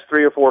in the last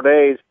 3 or 4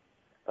 days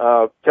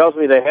tells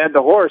me they had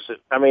the horse.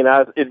 I mean,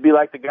 it'd be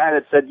like the guy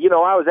that said,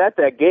 I was at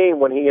that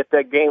game when he hit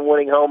that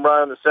game-winning home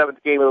run in the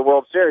 7th game of the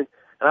World Series.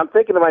 And I'm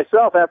thinking to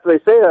myself after they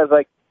say that, I was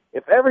like,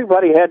 if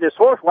everybody had this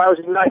horse, why was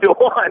he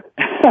 9-1?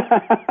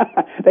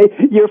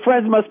 Your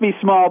friends must be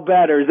small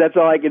bettors. That's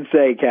all I can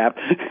say, Cap.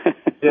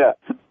 Yeah.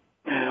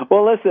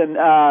 Well, listen,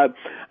 I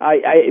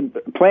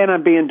plan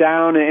on being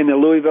down in the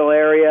Louisville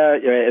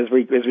area as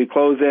we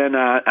close in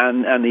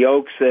on the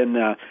Oaks and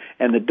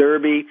the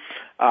Derby.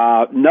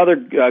 Another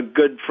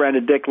good friend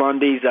of Dick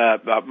Lundy's,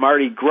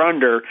 Marty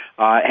Grunder,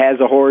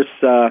 has a horse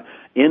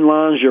in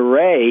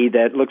lingerie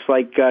that looks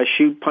like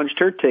she punched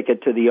her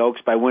ticket to the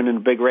Oaks by winning a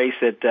big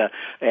race at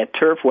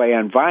Turfway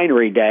on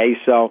Vinery Day.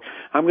 So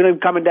I'm going to be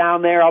coming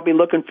down there. I'll be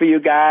looking for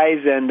you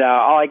guys, and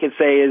all I can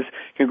say is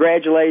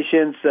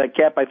congratulations,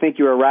 Cap. I think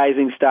you're a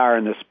rising star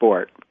in the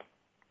sport.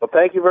 Well,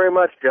 thank you very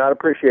much, John.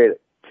 Appreciate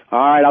it. All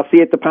right, I'll see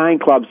you at the Pine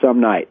Club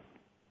some night.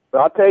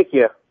 I'll take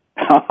you.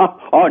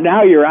 Oh,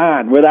 now you're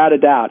on, without a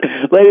doubt.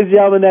 Ladies and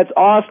gentlemen, that's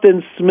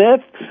Austin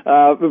Smith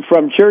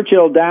from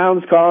Churchill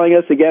Downs calling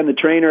us again, the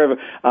trainer of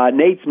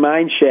Nates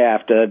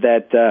Mineshaft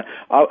that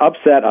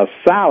upset a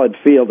solid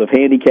field of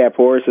handicap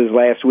horses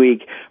last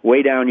week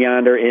way down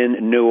yonder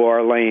in New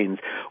Orleans.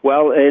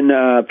 Well, in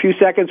a few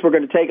seconds, we're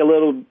going to take a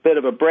little bit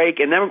of a break,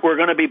 and then we're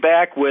going to be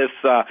back with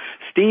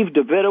Steve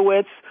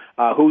Davidowitz,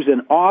 who's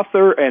an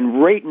author,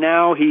 and right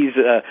now he's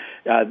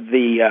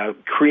the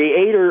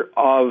creator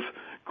of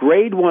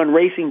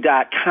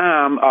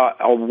grade1racing.com,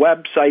 a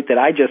website that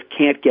I just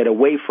can't get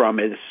away from.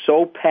 It is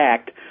so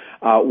packed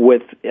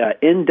with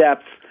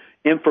in-depth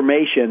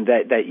information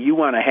that you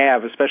want to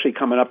have, especially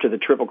coming up to the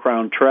Triple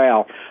Crown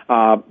Trail.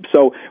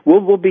 So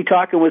we'll be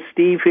talking with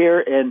Steve here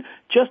in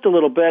just a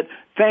little bit.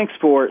 Thanks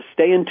for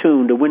staying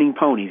tuned to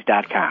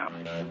winningponies.com.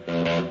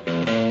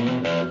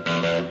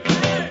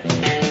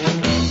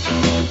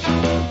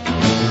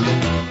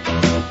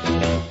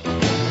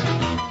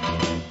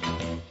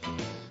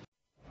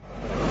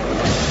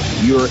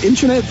 Your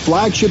internet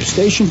flagship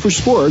station for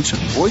sports,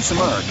 Voice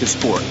America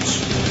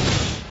Sports.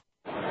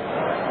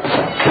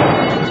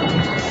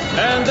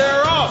 And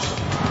they're off.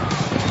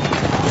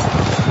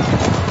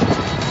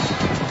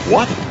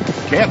 What?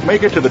 Can't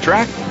make it to the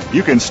track?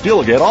 You can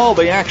still get all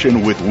the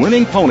action with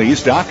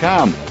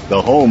winningponies.com,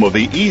 the home of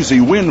the easy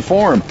win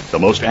form, the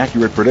most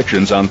accurate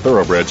predictions on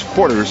thoroughbreds,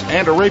 quarters,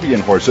 and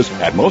Arabian horses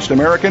at most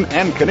American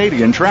and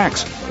Canadian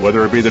tracks.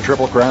 Whether it be the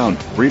Triple Crown,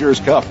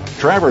 Breeders' Cup,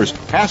 Travers,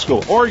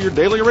 Haskell, or your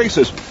daily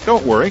races,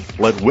 don't worry.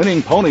 Let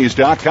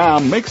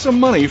winningponies.com make some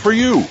money for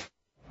you.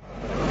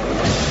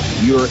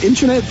 Your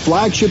internet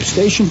flagship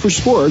station for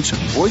sports,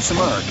 Voice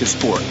America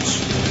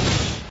Sports.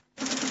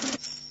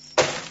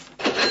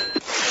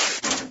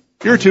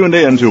 You're tuned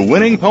in to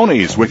Winning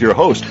Ponies with your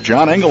host,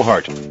 John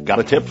Englehart. Got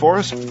a tip for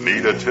us?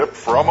 Need a tip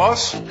from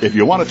us? If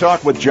you want to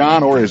talk with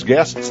John or his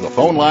guests, the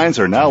phone lines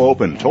are now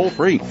open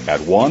toll-free at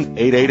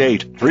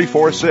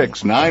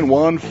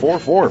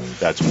 1-888-346-9144.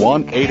 That's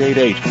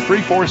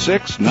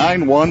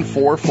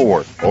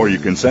 1-888-346-9144. Or you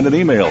can send an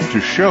email to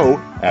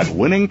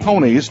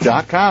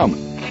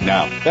show@winningponies.com.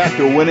 Now, back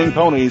to Winning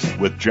Ponies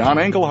with John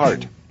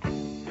Englehart.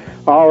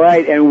 All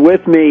right, and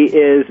with me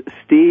is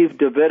Steve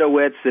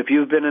Davidowitz. If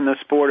you've been in the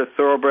sport of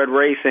thoroughbred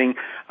racing,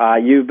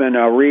 you've been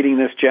reading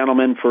this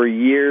gentleman for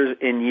years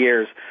and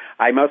years.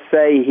 I must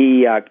say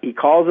he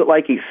calls it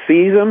like he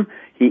sees them.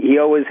 He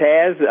always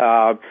has,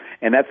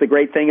 and that's the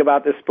great thing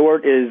about this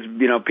sport is,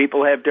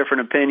 people have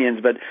different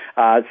opinions, but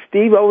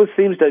Steve always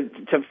seems to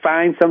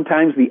find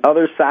sometimes the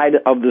other side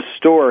of the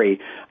story.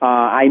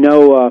 I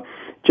know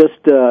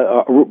just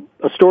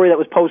a story that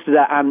was posted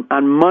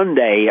on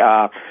Monday,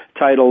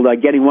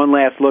 titled "Getting One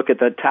Last Look at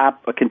the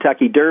Top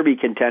Kentucky Derby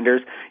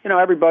Contenders." You know,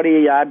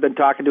 everybody I've been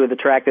talking to at the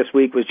track this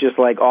week was just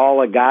like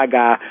all a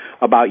gaga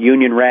about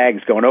Union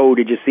Rags, going, "Oh,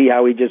 did you see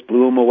how he just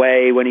blew him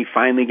away when he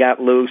finally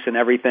got loose and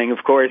everything?"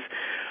 Of course,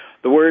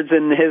 the words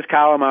in his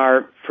column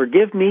are,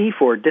 "Forgive me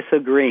for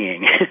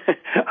disagreeing,"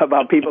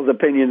 about people's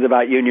opinions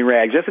about Union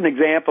Rags. Just an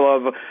example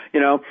of, you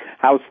know,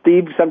 how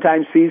Steve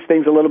sometimes sees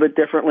things a little bit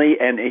differently,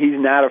 and he's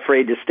not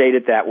afraid to state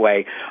it that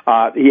way.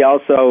 He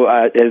also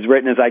has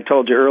written, as I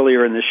told you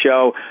earlier in the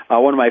show,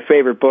 one of my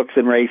favorite books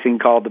in racing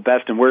called The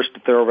Best and Worst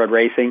of Thoroughbred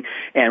Racing.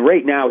 And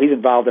right now he's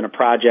involved in a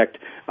project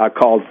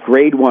called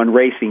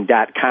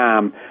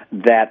grade1racing.com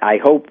that I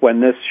hope when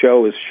this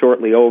show is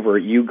shortly over,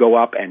 you go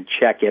up and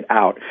check it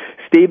out.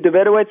 Steve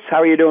Davidowitz, how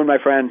are you doing, my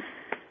friend?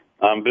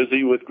 I'm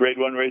busy with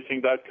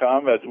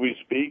grade1racing.com as we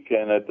speak,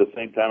 and at the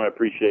same time, I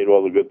appreciate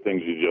all the good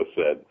things you just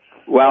said.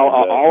 Well,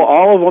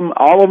 all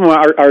of them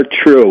are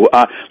true.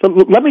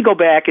 Let me go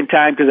back in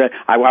time because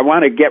I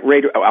want to get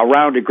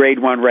around to Grade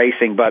 1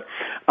 Racing, but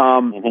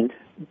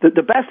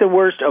the best and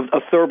worst of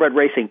thoroughbred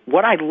racing.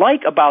 What I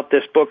like about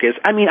this book is,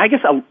 I mean, I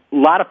guess a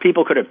lot of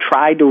people could have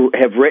tried to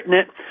have written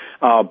it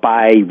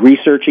by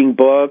researching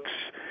books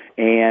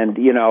and,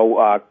 you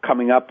know,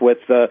 coming up with,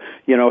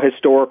 you know,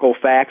 historical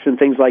facts and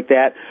things like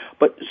that.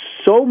 But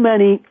so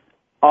many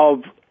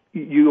of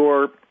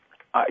your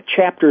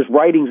chapters,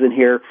 writings in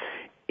here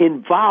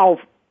involve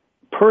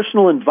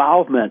personal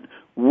involvement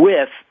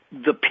with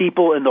the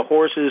people and the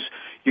horses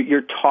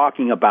you're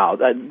talking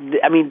about. I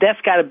mean,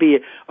 that's got to be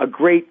a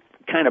great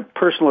kind of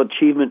personal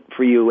achievement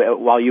for you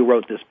while you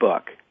wrote this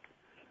book.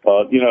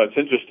 Well, you know, it's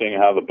interesting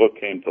how the book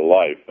came to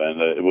life,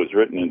 and it was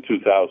written in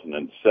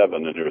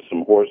 2007, and there are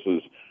some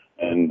horses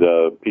and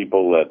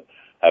people that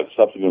have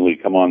subsequently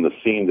come on the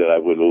scene that I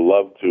would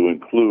love to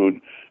include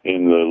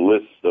in the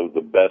list of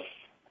the best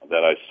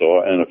that I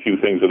saw, and a few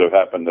things that have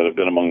happened that have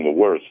been among the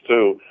worst,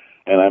 too.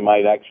 And I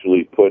might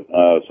actually put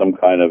some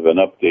kind of an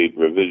update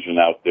revision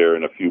out there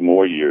in a few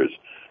more years.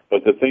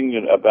 But the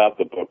thing about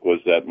the book was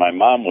that my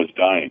mom was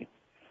dying.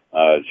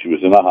 She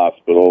was in a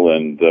hospital,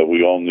 and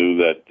we all knew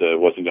that it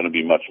wasn't going to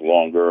be much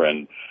longer.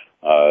 And,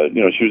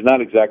 you know, she was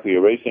not exactly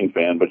a racing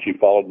fan, but she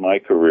followed my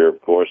career,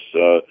 of course,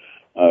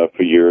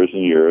 for years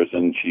and years.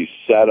 And she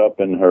sat up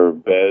in her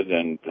bed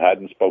and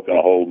hadn't spoken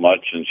a whole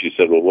much, and she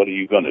said, "Well, what are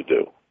you going to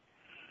do?"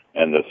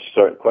 And the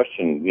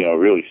question, you know,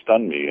 really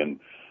stunned me. And,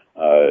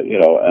 you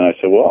know, and I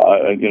said, "Well,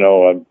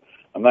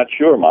 I'm not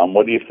sure, Mom.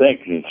 What do you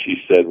think?" And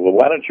she said, "Well,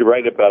 why don't you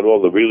write about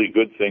all the really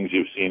good things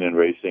you've seen in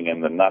racing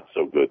and the not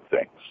so good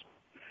things?"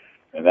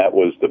 And that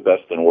was the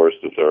best and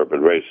worst of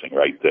thoroughbred racing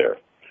right there.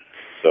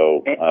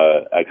 So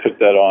I took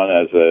that on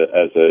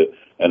as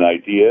an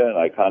idea, and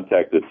I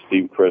contacted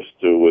Steve Christ,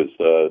 who was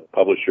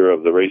publisher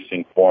of the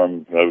Racing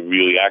Forum,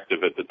 really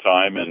active at the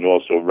time, and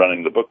also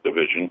running the book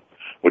division,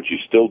 which he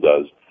still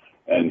does.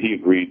 And he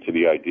agreed to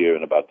the idea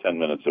in about 10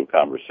 minutes of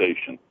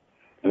conversation.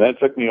 And that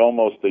took me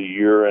almost a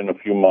year and a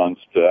few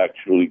months to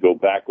actually go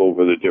back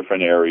over the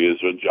different areas,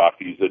 the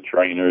jockeys, the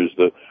trainers,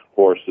 the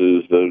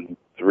horses, the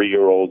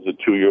 3-year-olds, the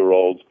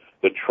 2-year-olds,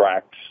 the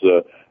tracks,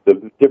 the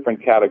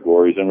different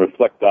categories, and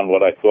reflect on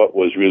what I thought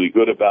was really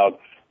good about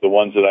the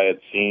ones that I had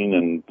seen,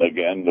 and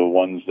again, the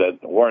ones that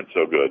weren't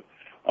so good,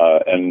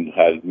 and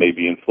had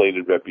maybe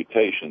inflated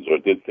reputations or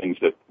did things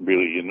that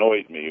really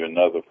annoyed me and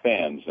other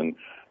fans. And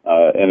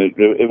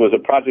it was a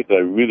project that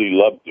I really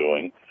loved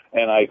doing.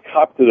 And I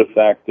copped to the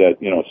fact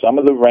that, you know, some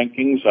of the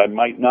rankings I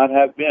might not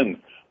have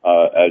been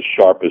as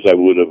sharp as I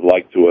would have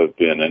liked to have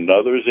been. And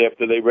others,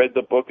 after they read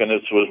the book, and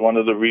this was one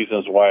of the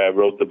reasons why I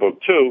wrote the book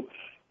too,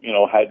 you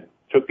know,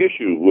 took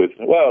issue with,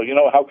 well, you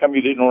know, how come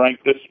you didn't rank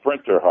this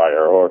sprinter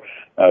higher? Or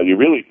you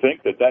really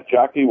think that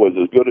jockey was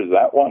as good as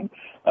that one?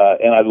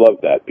 And I love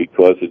that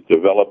because it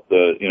developed,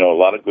 you know, a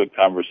lot of good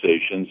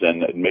conversations,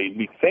 and it made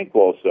me think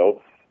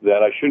also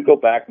that I should go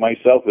back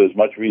myself, as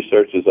much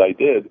research as I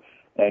did,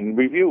 and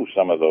review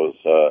some of those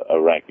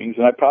rankings.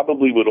 And I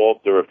probably would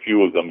alter a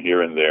few of them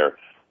here and there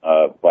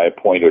by a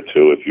point or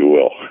two, if you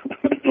will.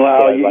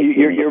 Well,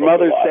 your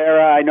mother,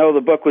 Sarah, I know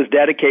the book was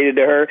dedicated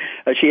to her.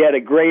 She had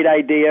a great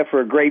idea for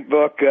a great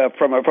book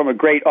from a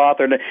great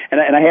author.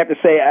 And I have to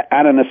say,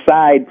 on an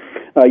aside,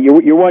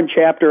 your one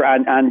chapter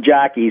on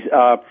jockeys,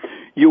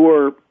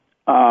 your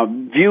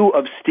view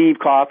of Steve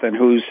Coughlin,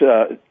 who's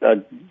a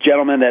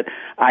gentleman that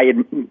I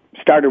had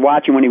started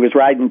watching when he was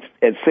riding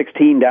at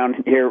 16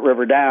 down here at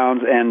River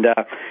Downs, and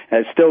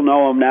I still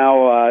know him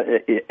now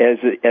as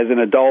an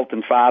adult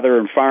and father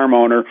and farm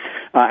owner.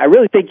 I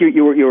really think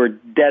you were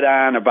dead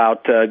on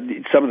about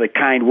some of the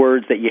kind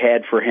words that you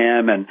had for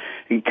him, and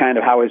kind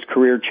of how his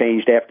career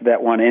changed after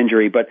that one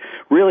injury. But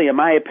really, in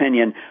my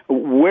opinion,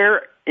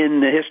 where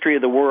in the history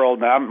of the world,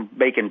 now I'm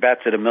making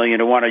bets at 1,000,000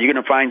 to 1, are you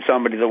going to find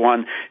somebody that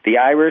won the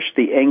Irish,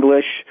 the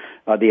English,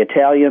 the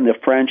Italian, the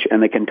French,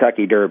 and the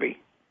Kentucky Derby?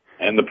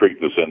 And the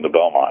Preakness and the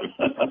Belmont.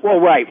 Well,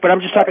 right, but I'm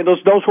just talking,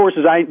 those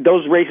horses,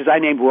 those races I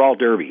named were all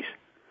derbies.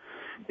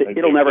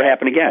 It'll never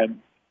happen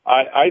again.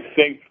 I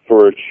think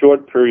for a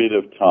short period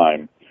of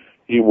time,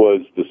 he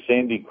was the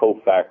Sandy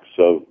Koufax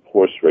of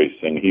horse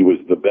racing. He was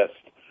the best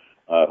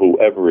who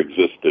ever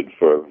existed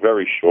for a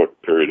very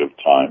short period of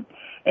time.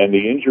 And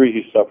the injury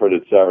he suffered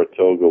at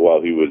Saratoga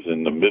while he was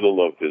in the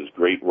middle of his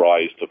great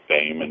rise to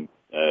fame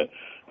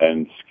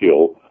and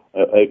skill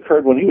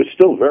occurred when he was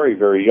still very,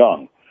 very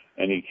young.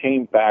 And he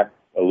came back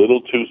a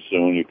little too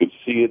soon. You could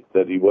see it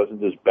that he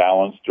wasn't as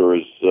balanced or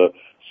as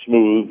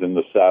smooth in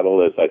the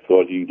saddle as I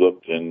thought he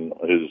looked in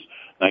his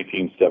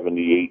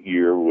 1978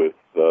 year with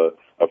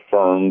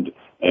Affirmed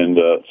and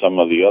some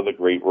of the other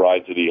great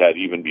rides that he had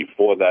even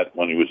before that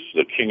when he was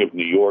the King of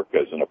New York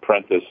as an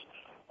apprentice.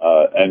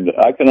 And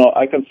I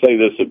can say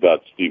this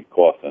about Steve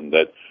Cawthon,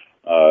 that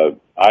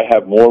I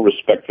have more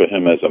respect for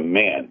him as a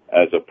man,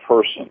 as a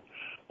person.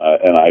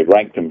 And I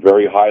ranked him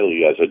very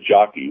highly as a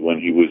jockey when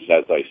he was,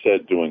 as I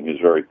said, doing his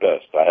very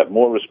best. I have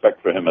more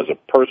respect for him as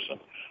a person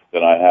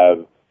than I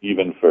have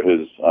even for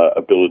his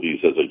abilities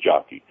as a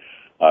jockey.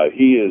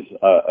 He is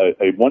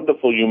a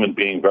wonderful human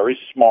being, very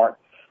smart.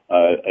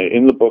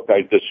 In the book,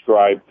 I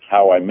described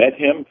how I met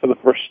him for the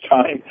first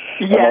time.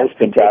 Yes, the most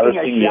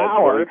embarrassing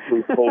shower.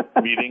 We were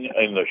both meeting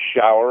in the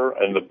shower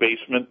in the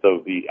basement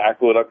of the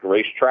Aqueduct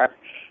racetrack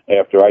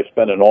after I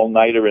spent an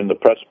all-nighter in the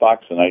press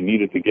box, and I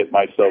needed to get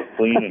myself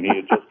clean, and he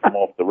had just come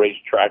off the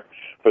racetrack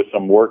for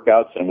some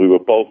workouts, and we were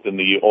both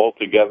all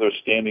together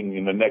standing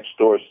in the next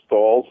door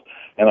stalls,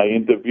 and I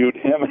interviewed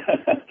him,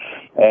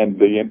 and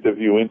the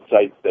interview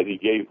insights that he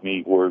gave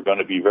me were going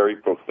to be very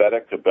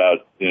prophetic about,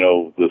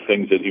 the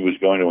things that he was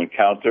going to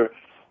encounter.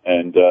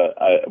 And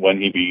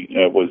when he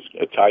was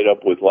tied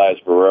up with Laz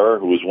Barrera,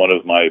 who was one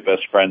of my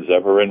best friends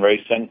ever in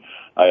racing,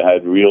 I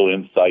had real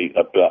insight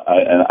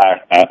and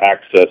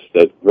access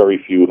that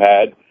very few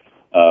had.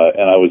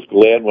 And I was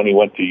glad when he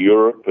went to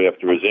Europe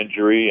after his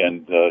injury,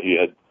 and he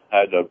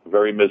had a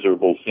very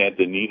miserable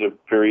Santa Anita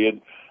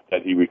period,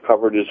 that he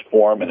recovered his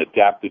form and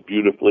adapted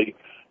beautifully.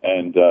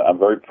 And I'm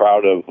very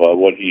proud of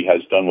what he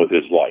has done with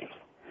his life.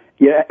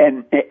 Yeah,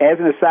 and as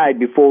an aside,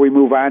 before we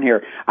move on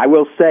here, I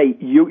will say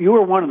you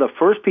were one of the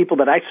first people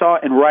that I saw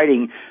in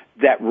writing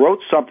that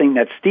wrote something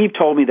that Steve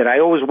told me that I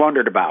always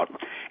wondered about,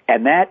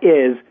 and that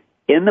is,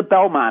 in the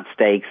Belmont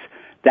Stakes,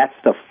 that's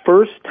the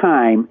first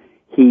time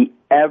he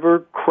ever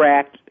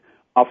cracked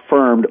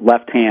Affirmed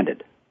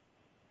left-handed.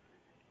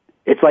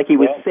 It's like he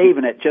was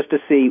saving it just to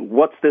see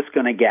what's this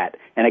going to get,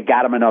 and it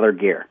got him another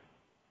gear.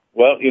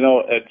 Well,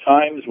 at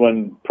times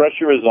when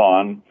pressure is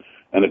on,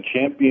 and a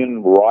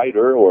champion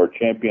rider or a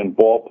champion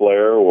ball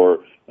player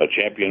or a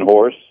champion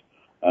horse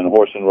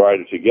and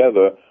rider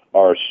together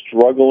are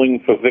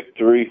struggling for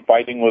victory,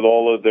 fighting with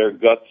all of their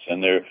guts,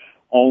 and they're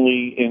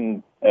only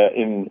in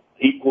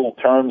equal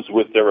terms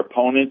with their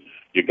opponent,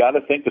 you got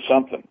to think of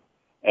something.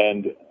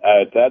 And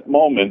at that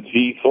moment,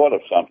 he thought of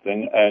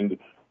something, and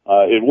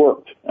it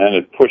worked, and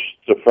it pushed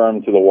the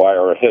firm to the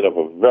wire ahead of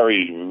a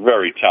very,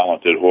 very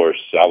talented horse,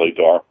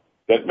 Alydar,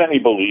 that many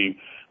believe,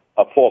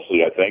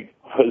 falsely I think,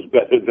 was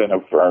better than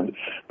Affirmed.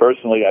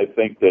 Personally, I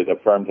think that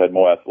Affirmed had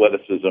more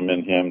athleticism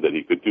in him, that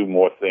he could do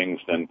more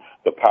things than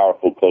the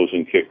powerful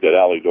closing kick that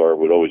Alydar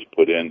would always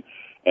put in.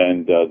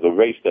 And the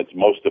race that's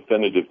most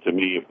definitive to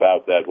me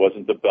about that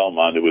wasn't the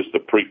Belmont, it was the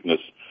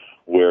Preakness,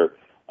 where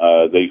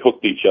they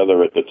hooked each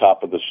other at the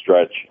top of the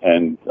stretch,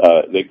 and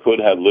they could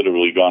have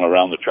literally gone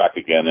around the track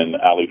again, and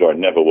Alydar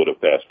never would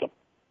have passed him.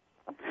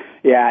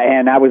 Yeah,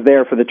 and I was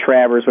there for the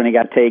Travers when he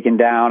got taken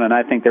down, and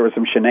I think there was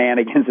some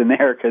shenanigans in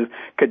there because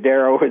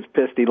Cadero was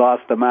pissed he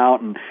lost the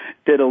mount and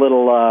did a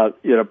little,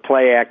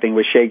 play acting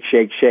with shake,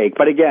 shake, shake.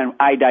 But again,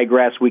 I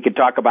digress. We could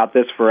talk about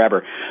this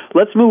forever.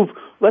 Let's move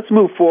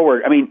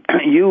forward. I mean,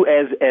 you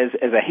as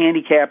a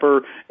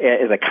handicapper,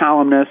 as a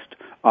columnist,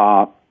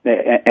 as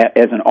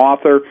an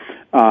author,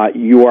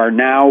 you are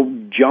now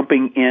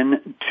jumping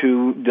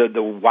into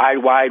the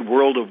wide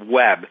world of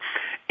web,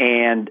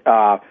 and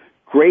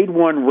Grade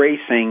 1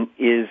 racing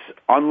is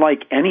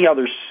unlike any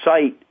other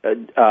site,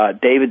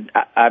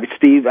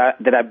 Steve,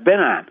 that I've been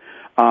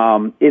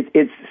on.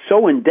 It's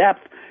so in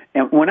depth,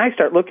 and when I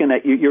start looking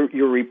at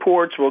your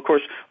reports, well, of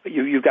course,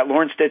 you've got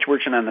Lauren Stitch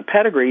working on the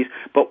pedigrees,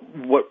 but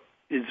what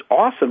is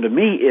awesome to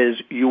me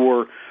is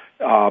your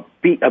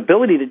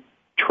ability to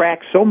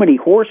track so many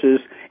horses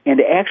and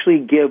to actually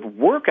give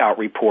workout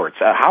reports.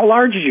 How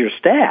large is your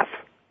staff?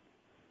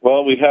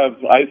 Well, we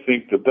have, I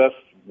think, the best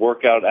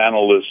workout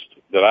analyst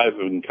that I've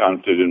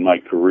encountered in my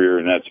career,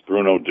 and that's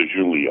Bruno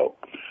DiGiulio.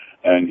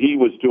 And he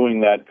was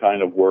doing that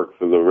kind of work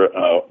for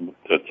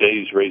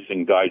today's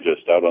Racing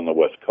Digest out on the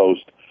West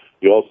Coast.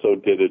 He also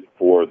did it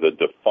for the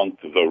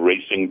defunct The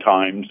Racing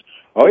Times.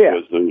 Oh, yeah. It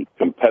was the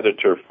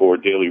competitor for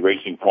Daily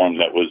Racing Form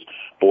that was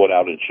bought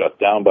out and shut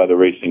down by the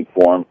Racing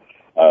Form.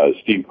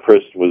 Steve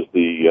Christ was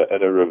the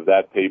editor of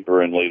that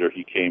paper, and later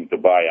he came to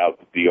buy out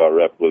the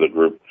DRF with a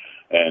group.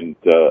 And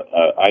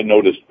I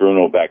noticed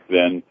Bruno back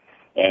then.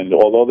 And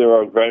although there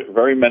are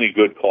very many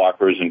good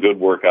clockers and good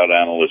workout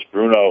analysts,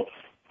 Bruno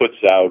puts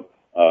out,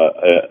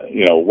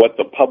 what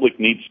the public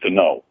needs to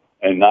know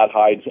and not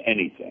hides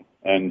anything.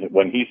 And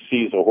when he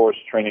sees a horse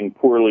training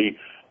poorly,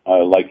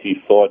 like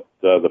he thought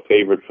the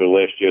favorite for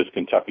last year's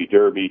Kentucky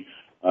Derby,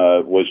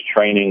 was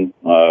training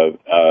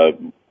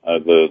the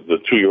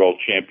 2-year-old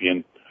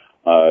champion.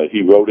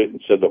 He rode it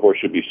and said the horse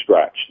should be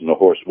scratched, and the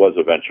horse was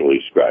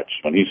eventually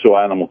scratched. When he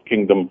saw Animal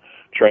Kingdom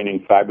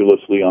training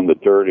fabulously on the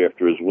dirt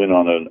after his win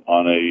on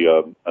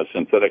a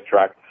synthetic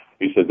track,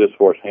 he said this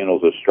horse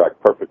handles this track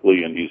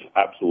perfectly, and he's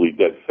absolutely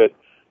dead fit.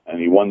 And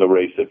he won the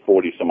race at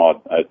 $40 some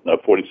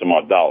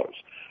odd dollars.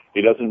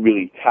 He doesn't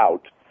really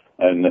tout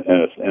in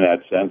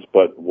that sense,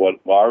 but what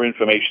our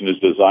information is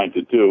designed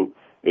to do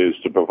is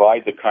to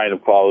provide the kind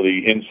of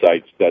quality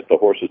insights that the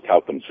horses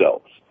tout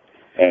themselves.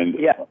 And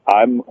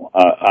I'm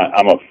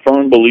a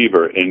firm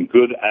believer in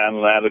good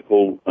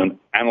analytical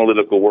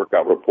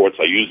workout reports.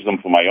 I use them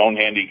for my own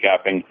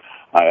handicapping.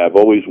 I have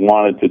always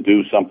wanted to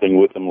do something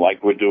with them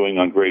like we're doing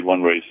on Grade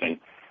 1 racing.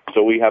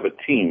 So we have a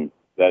team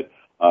that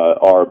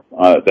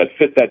that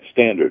fit that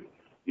standard.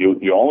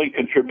 You're only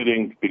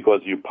contributing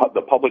because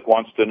the public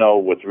wants to know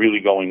what's really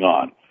going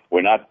on.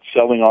 We're not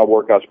selling our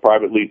workouts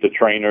privately to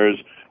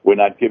trainers. We're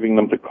not giving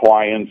them to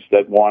clients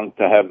that want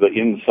to have the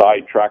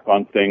inside track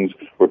on things.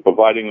 We're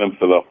providing them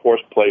for the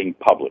horse-playing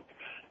public.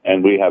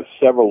 And we have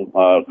several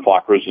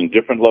clockers in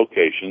different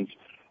locations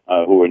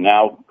who are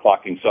now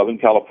clocking Southern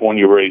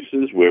California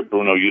races where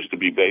Bruno used to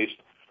be based.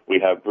 We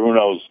have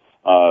Bruno's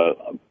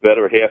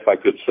better half, I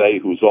could say,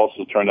 who's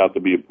also turned out to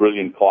be a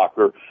brilliant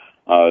clocker,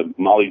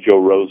 Molly Jo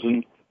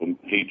Rosen, whom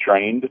he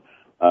trained.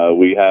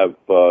 We have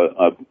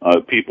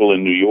people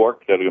in New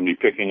York that are going to be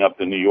picking up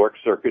the New York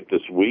circuit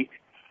this week.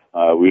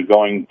 We're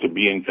going to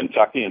be in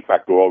Kentucky. In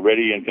fact, we're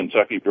already in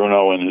Kentucky.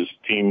 Bruno and his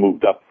team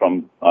moved up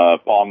from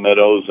Palm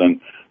Meadows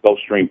and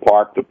Gulfstream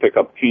Park to pick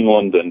up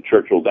Keeneland and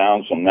Churchill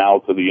Downs from now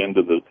to the end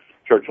of the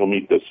Churchill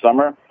meet this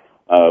summer.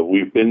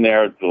 We've been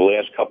there the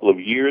last couple of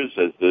years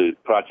as the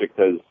project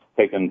has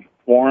taken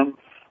form.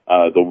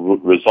 The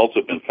results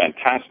have been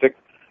fantastic.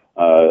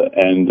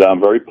 And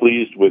I'm very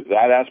pleased with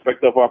that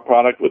aspect of our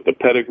product, with the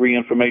pedigree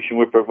information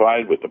we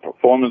provide, with the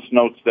performance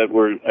notes that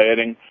we're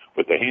adding,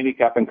 with the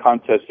handicapping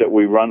contests that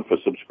we run for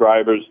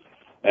subscribers.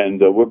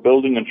 And we're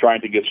building and trying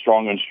to get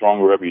stronger and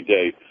stronger every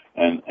day.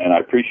 And I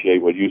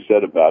appreciate what you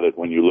said about it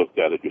when you looked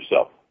at it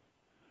yourself.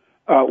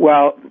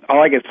 Well,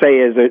 all I can say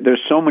is that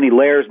there's so many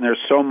layers and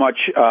there's so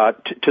much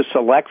to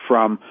select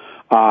from,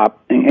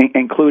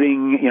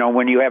 including,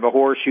 when you have a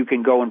horse, you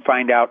can go and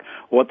find out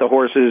what the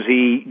horses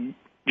he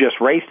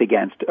just raced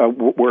against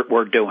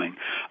we're doing.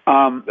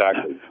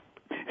 Exactly.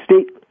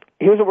 Steve,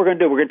 here's what we're going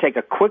to do. We're going to take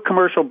a quick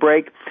commercial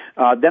break.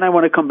 Then I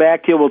want to come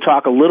back to you. We'll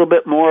talk a little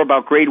bit more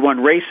about Grade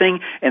 1 racing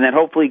and then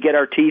hopefully get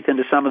our teeth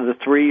into some of the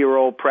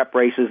 3-year-old prep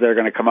races that are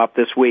going to come up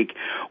this week.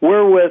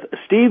 We're with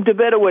Steve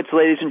Davidowitz,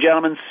 ladies and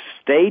gentlemen.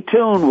 Stay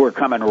tuned. We're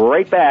coming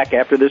right back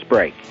after this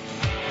break.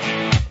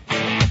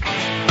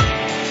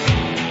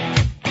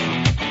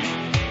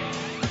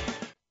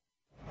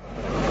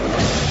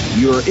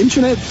 Your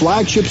internet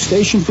flagship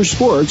station for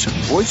sports,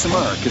 Voice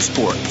America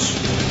Sports.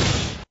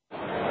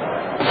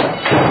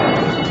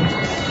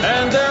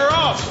 And they're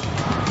off!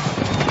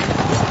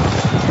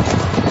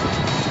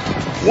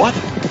 What?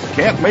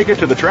 Can't make it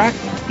to the track?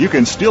 You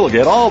can still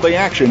get all the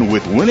action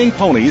with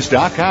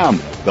winningponies.com,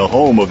 the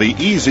home of the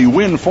easy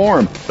win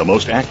form, the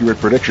most accurate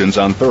predictions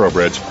on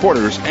thoroughbreds,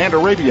 quarters, and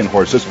Arabian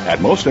horses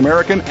at most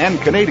American and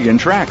Canadian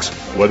tracks.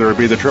 Whether it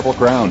be the Triple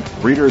Crown,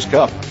 Breeders'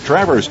 Cup,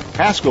 Travers,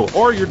 Haskell,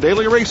 or your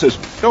daily races,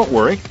 don't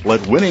worry,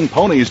 let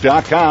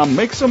winningponies.com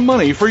make some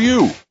money for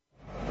you.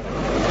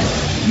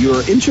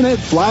 Your internet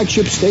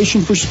flagship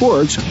station for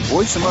sports,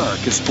 Voice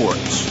America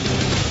Sports.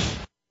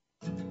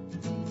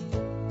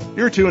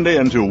 You're tuned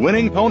in to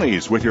Winning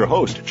Ponies with your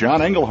host,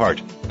 John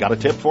Englehart. Got a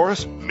tip for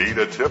us? Need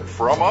a tip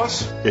from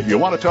us? If you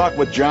want to talk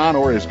with John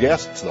or his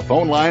guests, the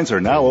phone lines are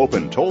now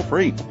open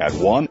toll-free at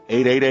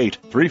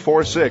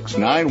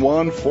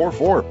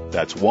 1-888-346-9144.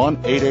 That's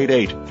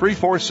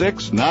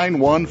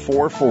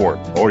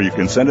 1-888-346-9144. Or you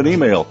can send an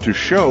email to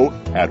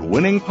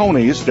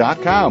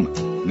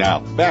show@winningponies.com. Now,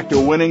 back to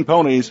Winning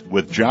Ponies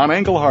with John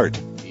Englehart.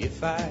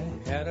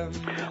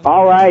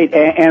 All right,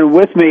 and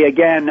with me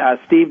again,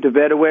 Steve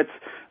Davidowitz,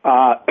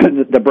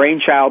 the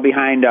brainchild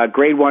behind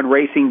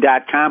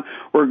grade1racing.com.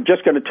 We're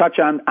just going to touch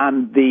on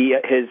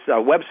his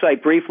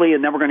website briefly,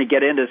 and then we're going to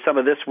get into some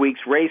of this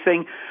week's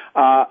racing.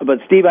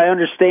 But Steve, I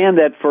understand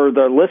that for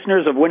the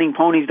listeners of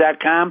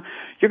winningponies.com,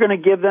 you're going to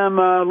give them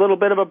a little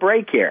bit of a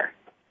break here.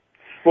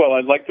 Well,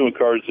 I'd like to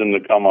encourage them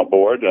to come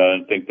aboard.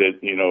 I think that,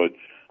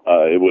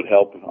 it would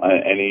help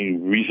any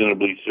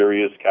reasonably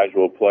serious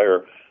casual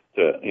player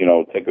to,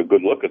 take a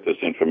good look at this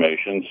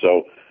information.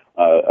 So,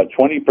 a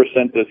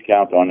 20%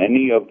 discount on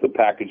any of the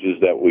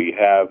packages that we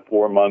have,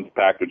 4-month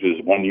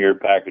packages, 1-year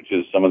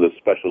packages, some of the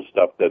special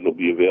stuff that will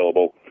be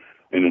available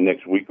in the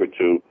next week or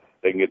two.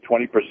 They can get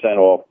 20%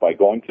 off by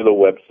going to the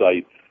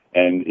website,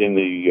 and in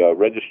the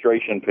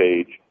registration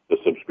page, the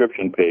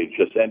subscription page,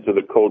 just enter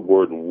the code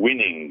word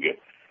WINNING.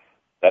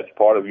 That's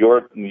part of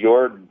your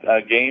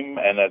game,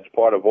 and that's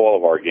part of all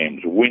of our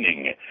games,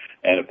 winning.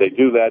 And if they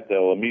do that,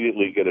 they'll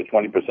immediately get a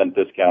 20%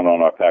 discount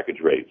on our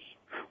package rates.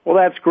 Well,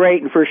 that's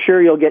great, and for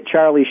sure you'll get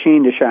Charlie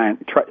Sheen to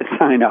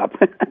sign up.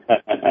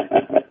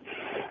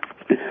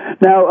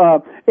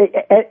 Now,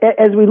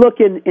 as we look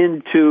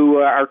into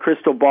our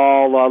crystal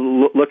ball,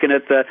 looking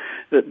at the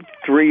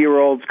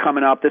 3-year-olds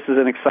coming up, this is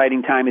an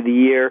exciting time of the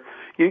year.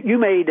 You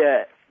made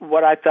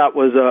what I thought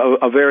was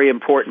a very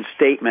important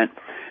statement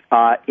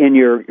in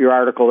your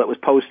article that was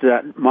posted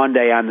on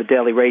Monday on the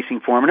Daily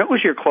Racing Forum, and it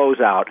was your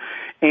closeout.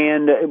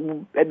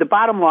 And at the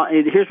bottom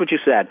line, here's what you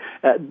said.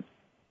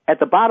 At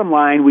the bottom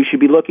line, we should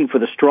be looking for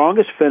the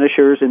strongest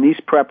finishers in these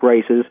prep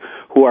races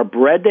who are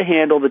bred to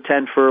handle the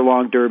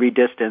 10-furlong Derby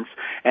distance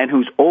and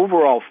whose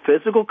overall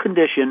physical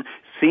condition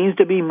seems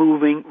to be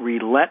moving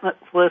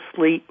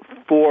relentlessly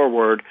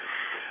forward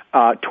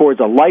towards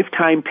a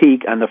lifetime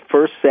peak on the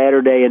first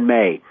Saturday in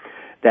May.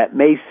 That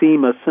may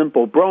seem a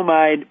simple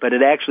bromide, but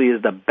it actually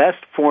is the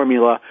best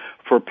formula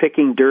for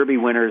picking Derby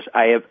winners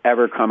I have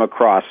ever come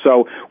across.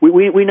 So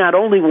we not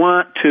only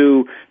want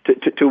to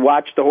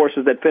watch the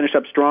horses that finish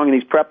up strong in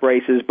these prep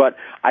races, but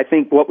I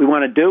think what we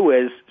want to do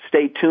is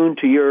stay tuned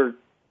to your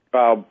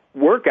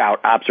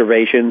workout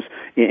observations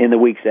in the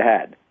weeks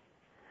ahead.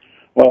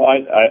 Well,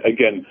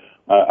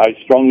 I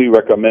strongly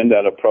recommend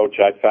that approach.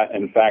 I,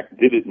 in fact,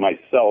 did it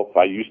myself.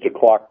 I used to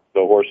clock the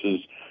horses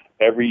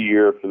every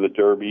year for the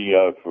Derby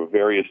for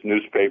various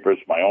newspapers,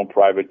 my own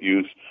private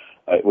use.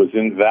 It was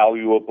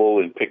invaluable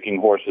in picking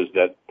horses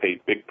that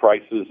paid big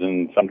prices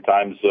and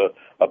sometimes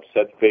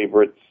upset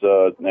favorites,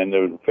 and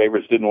the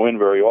favorites didn't win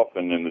very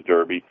often in the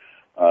Derby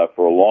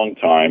for a long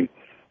time.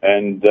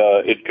 And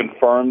it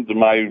confirmed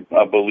my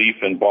belief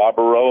in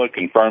Barbaro. It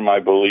confirmed my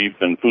belief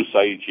in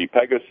Fusaichi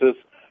Pegasus,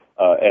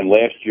 and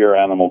last year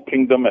Animal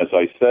Kingdom, as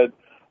I said.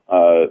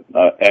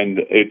 And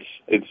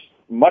it's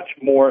much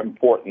more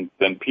important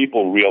than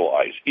people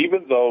realize.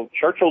 Even though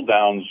Churchill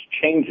Downs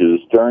changes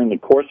during the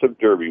course of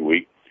Derby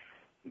week,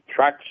 the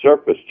track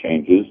surface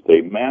changes, they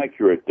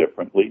manicure it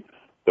differently.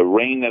 The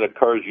rain that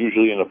occurs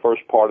usually in the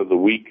first part of the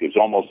week is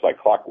almost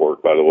like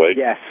clockwork, by the way.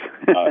 Yes.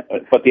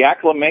 But the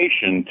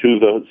acclimation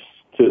to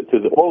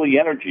all the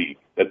energy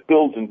that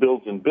builds and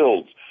builds and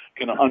builds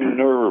can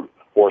unnerve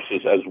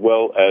horses as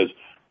well as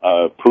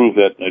prove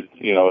that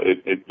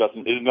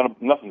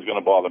nothing's going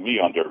to bother me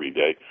on Derby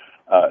day.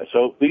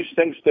 So these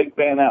things take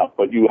ban out,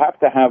 but you have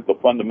to have the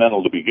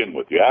fundamental to begin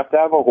with. You have to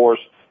have a horse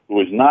who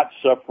is not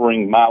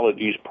suffering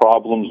maladies,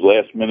 problems,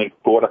 last-minute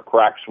quarter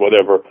cracks,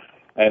 whatever,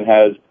 and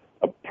has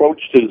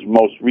approached his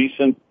most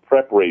recent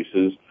prep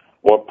races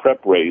or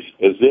prep race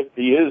as if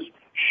he is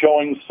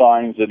showing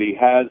signs that he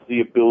has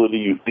the ability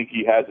you think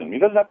he has him. He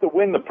doesn't have to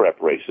win the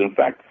prep race. In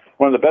fact,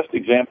 one of the best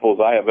examples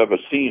I have ever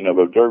seen of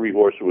a Derby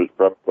horse who was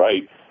prepped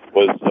right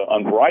was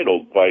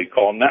Unbridled by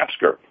columnist.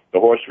 The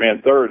horse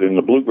ran third in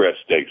the Bluegrass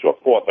Stakes, or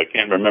fourth, I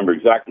can't remember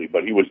exactly,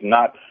 but he was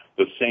not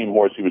the same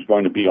horse he was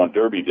going to be on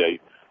Derby Day,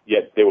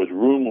 yet there was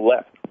room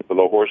left for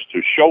the horse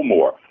to show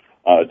more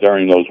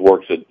during those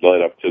works that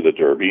led up to the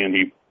Derby, and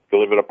he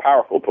delivered a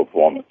powerful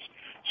performance.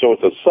 So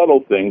it's a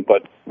subtle thing,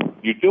 but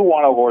you do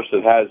want a horse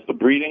that has the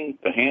breeding,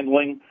 the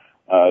handling,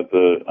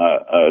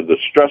 the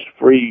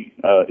stress-free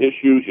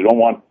issues. You don't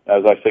want,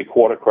 as I say,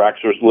 quarter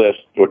cracks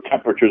or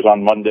temperatures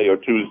on Monday or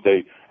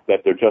Tuesday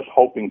that they're just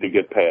hoping to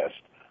get past.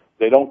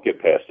 They don't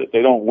get past it.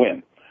 They don't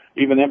win.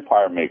 Even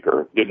Empire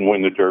Maker didn't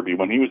win the Derby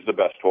when he was the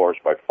best horse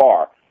by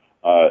far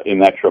in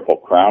that Triple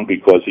Crown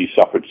because he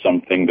suffered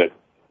something that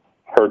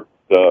hurt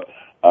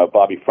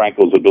Bobby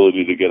Frankel's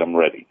ability to get him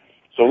ready.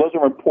 So those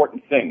are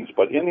important things.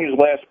 But in these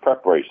last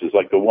prep races,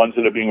 like the ones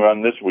that are being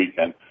run this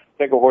weekend,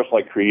 take a horse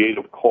like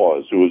Creative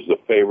Cause, who is the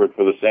favorite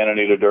for the Santa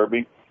Anita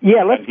Derby.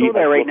 Yeah, let's go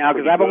there right now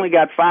because I've only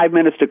got 5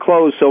 minutes to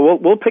close. So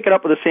we'll pick it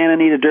up with the Santa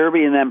Anita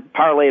Derby and then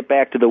parlay it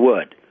back to the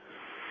Wood.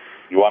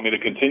 You want me to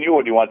continue,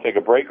 or do you want to take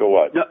a break, or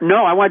what?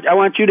 No, I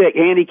want you to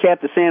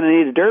handicap the Santa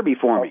Anita Derby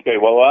for me. Okay,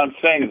 well, what I'm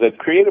saying is that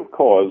Creative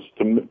Cause,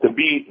 to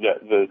be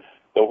the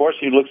horse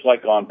he looks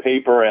like on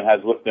paper and has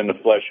looked in the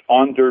flesh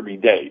on Derby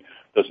Day,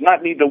 does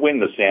not need to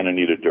win the Santa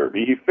Anita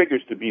Derby. He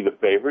figures to be the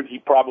favorite. He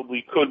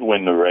probably could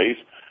win the race,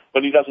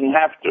 but he doesn't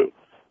have to.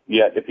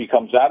 Yet, if he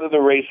comes out of the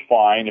race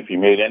fine, if he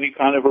made any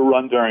kind of a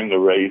run during the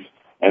race,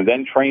 and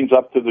then trains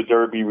up to the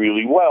Derby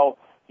really well,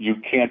 you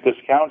can't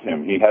discount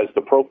him. He has the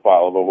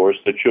profile of a horse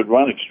that should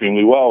run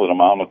extremely well at a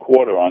mile and a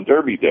quarter on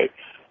Derby Day.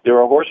 There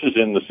are horses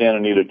in the Santa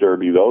Anita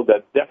Derby, though,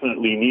 that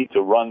definitely need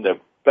to run their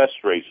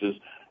best races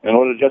in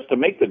order just to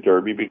make the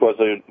Derby because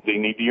they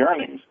need the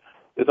earnings.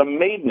 There's a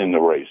maiden in the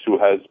race who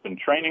has been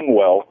training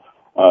well,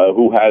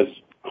 who has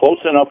close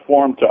enough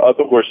form to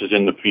other horses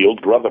in the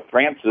field, Brother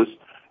Francis,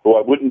 who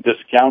I wouldn't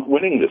discount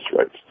winning this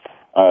race.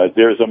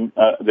 There's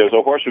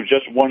a horse who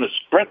just won a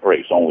sprint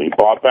race only.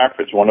 Bob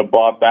Baffert's one of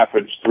Bob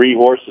Baffert's 3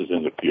 horses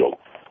in the field,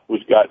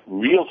 who's got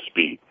real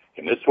speed.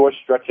 Can this horse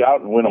stretch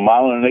out and win a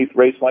mile and an eighth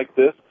race like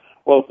this?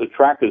 Well, if the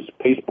track is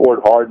pasteboard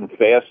hard and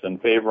fast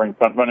and favoring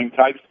front-running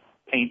types,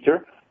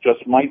 Painter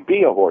just might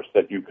be a horse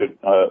that you could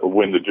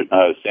win the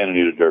Santa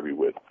Anita Derby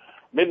with.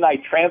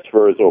 Midnight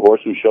Transfer is a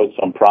horse who showed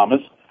some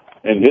promise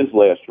in his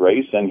last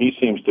race, and he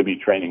seems to be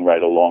training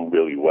right along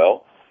really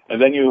well.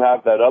 And then you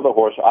have that other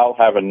horse, I'll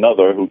Have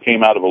Another, who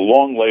came out of a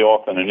long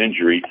layoff and an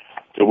injury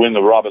to win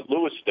the Robert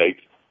Lewis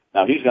Stakes.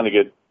 Now he's going to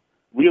get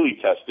really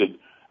tested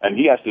and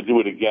he has to do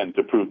it again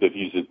to prove that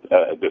he's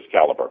at this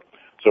caliber.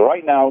 So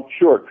right now,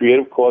 sure,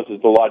 Creative Cause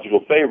is the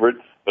logical favorite,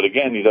 but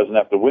again, he doesn't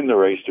have to win the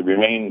race to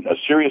remain a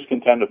serious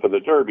contender for the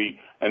Derby,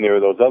 and there are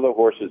those other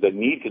horses that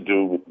need to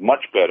do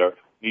much better,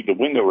 need to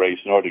win the race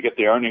in order to get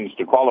the earnings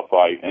to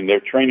qualify, and they're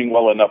training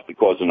well enough to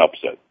cause an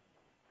upset.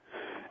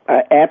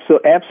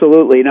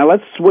 Absolutely. Now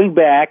let's swing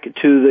back to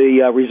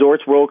the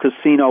Resorts World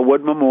Casino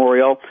Wood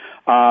Memorial.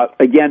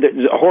 Again,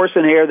 there's a horse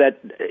in here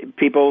that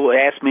people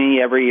ask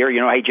me every year,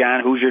 hey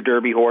John, who's your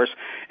Derby horse?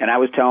 And I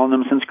was telling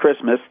them since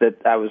Christmas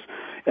that I was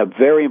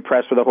very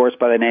impressed with a horse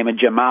by the name of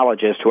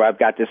Gemologist, who I've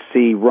got to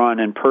see run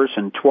in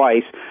person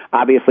twice.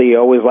 Obviously, you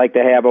always like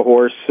to have a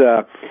horse.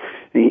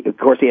 Of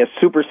course, he has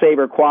Super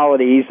Saver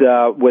qualities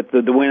with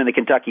the win in the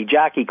Kentucky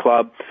Jockey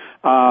Club.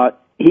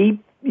 He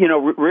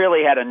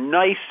really had a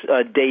nice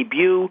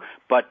debut,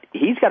 but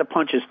he's got to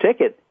punch his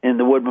ticket in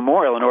the Wood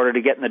Memorial in order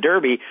to get in the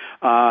Derby.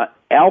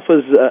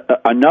 Alpha's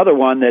another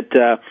one that,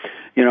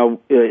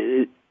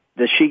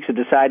 the Sheiks have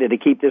decided to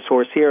keep this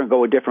horse here and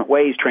go a different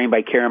way. He's trained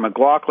by Karen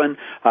McLaughlin.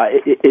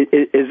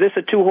 Is this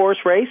a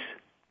two-horse race?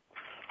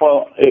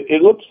 Well,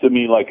 it looks to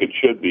me like it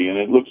should be, and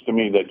it looks to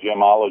me that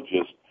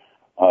Gemologist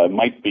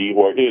might be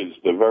or is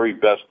the very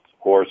best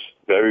horse,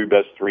 very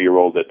best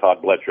 3-year-old that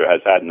Todd Bletcher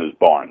has had in his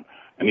barn.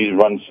 And he's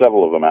run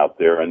several of them out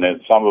there, and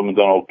then some of them have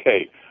done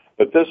okay.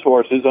 But this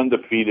horse is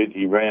undefeated.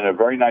 He ran a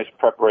very nice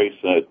prep race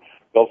at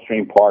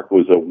Gulfstream Park. It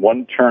was a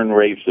one-turn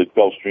race at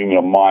Gulfstream in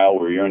a mile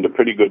where he earned a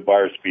pretty good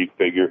buyer speed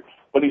figure.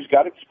 But he's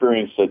got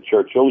experience at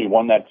Churchill. He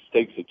won that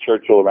stakes at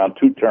Churchill around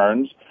 2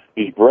 turns.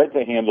 He's bred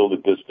to handle the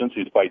distance.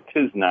 He's by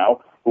Tiz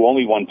now, who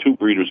only won 2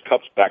 Breeders'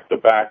 Cups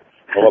back-to-back.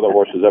 No other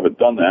horse has ever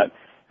done that.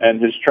 And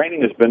his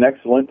training has been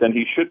excellent, and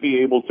he should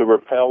be able to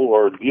repel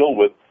or deal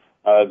with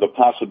the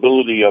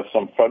possibility of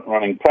some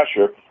front-running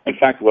pressure. In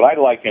fact, what I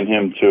liken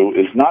him to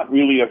is not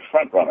really a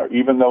front-runner,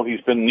 even though he's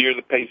been near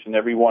the pace in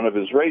every one of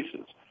his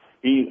races.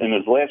 He, in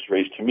his last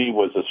race, to me,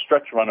 was a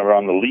stretch runner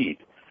on the lead.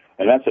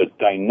 And that's a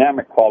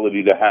dynamic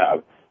quality to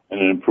have in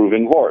an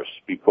improving horse,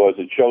 because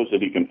it shows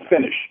that he can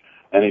finish,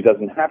 and he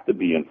doesn't have to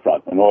be in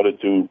front in order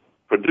to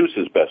produce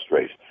his best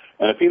race.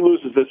 And if he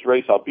loses this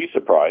race, I'll be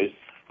surprised,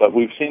 but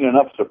we've seen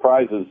enough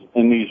surprises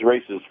in these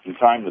races from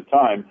time to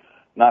time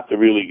not to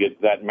really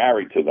get that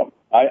married to them.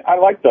 I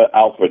liked the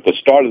Alpha at the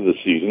start of the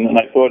season, and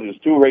I thought his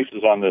 2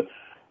 races on the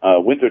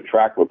winter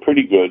track were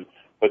pretty good,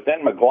 but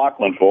then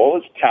McLaughlin, for all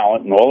his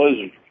talent and all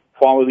his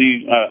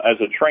quality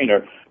as a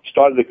trainer,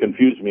 started to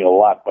confuse me a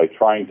lot by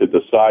trying to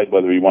decide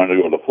whether he wanted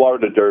to go to the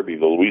Florida Derby,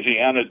 the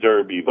Louisiana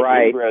Derby, the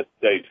Bluegrass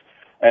Stakes,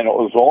 and it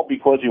was all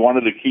because he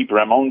wanted to keep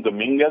Ramon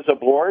Dominguez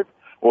aboard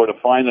or to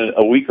find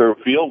a weaker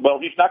field. Well,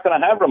 he's not going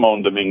to have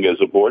Ramon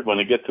Dominguez aboard when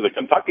he gets to the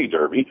Kentucky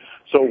Derby,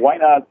 so why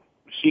not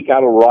seek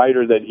out a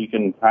rider that he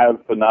can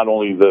have for not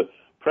only the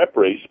prep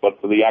race, but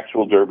for the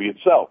actual Derby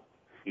itself?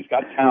 He's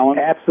got talent.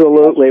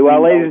 Absolutely.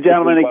 Well, ladies and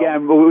gentlemen,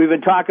 again, we've been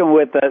talking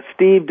with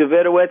Steve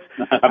Davidowitz.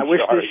 I wish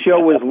this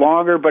show was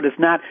longer, but it's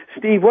not.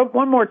 Steve,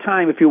 one more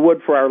time, if you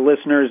would, for our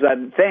listeners.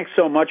 Thanks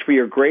so much for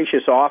your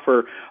gracious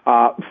offer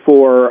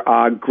for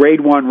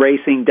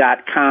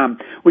grade1racing.com.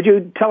 Would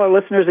you tell our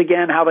listeners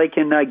again how they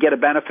can get a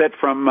benefit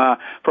from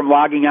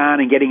logging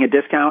on and getting a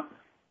discount?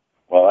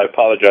 Well, I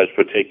apologize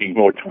for taking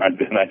more time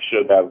than I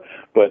should have,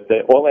 but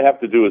all they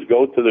have to do is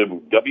go to the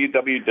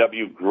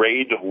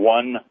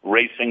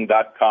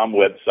www.grade1racing.com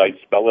website,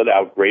 spell it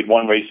out,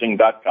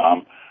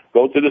 grade1racing.com,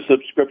 go to the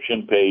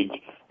subscription page,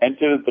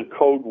 enter the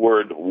code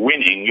word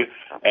WINNING,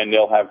 and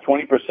they'll have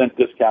 20%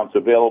 discounts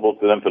available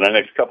to them for the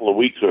next couple of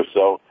weeks or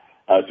so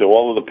to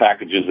all of the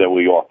packages that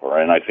we offer,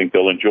 and I think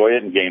they'll enjoy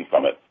it and gain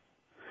from it.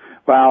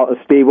 Well,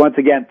 Steve, once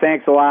again,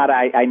 thanks a lot.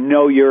 I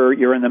know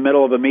you're in the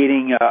middle of a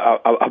meeting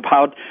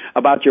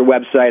about your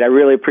website. I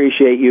really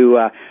appreciate you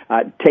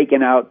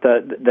taking out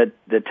the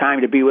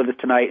time to be with us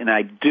tonight, and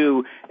I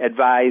do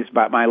advise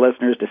my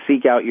listeners to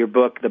seek out your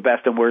book, The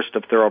Best and Worst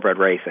of Thoroughbred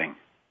Racing.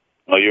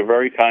 Well, you're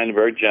very kind and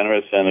very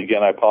generous, and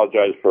again, I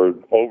apologize for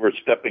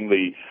overstepping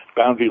the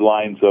boundary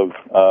lines of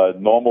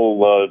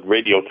normal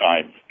radio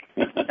time.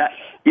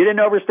 You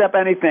didn't overstep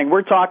anything.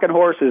 We're talking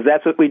horses.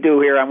 That's what we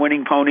do here on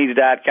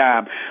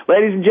winningponies.com.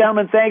 Ladies and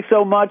gentlemen, thanks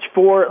so much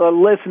for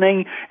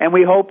listening, and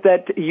we hope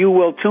that you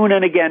will tune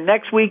in again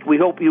next week. We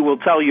hope you will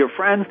tell your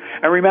friends.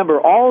 And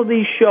remember, all of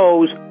these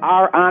shows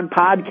are on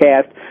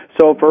podcast,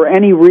 so if for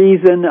any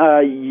reason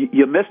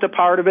you missed a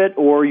part of it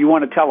or you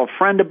want to tell a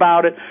friend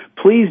about it,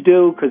 please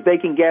do, because they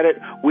can get it.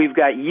 We've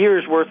got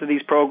years' worth of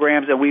these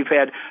programs, and we've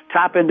had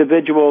top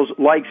individuals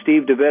like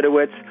Steve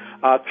Davidowitz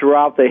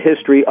throughout the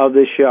history of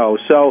this show.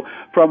 So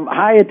from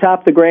high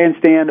atop the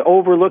grandstand,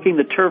 overlooking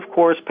the turf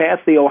course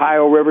past the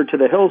Ohio River to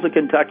the hills of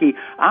Kentucky,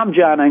 I'm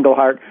John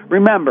Englehart.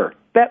 Remember,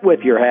 bet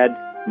with your head,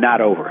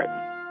 not over it.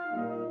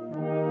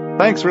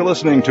 Thanks for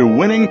listening to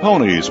Winning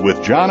Ponies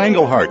with John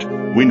Englehart.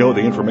 We know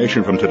the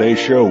information from today's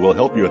show will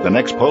help you at the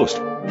next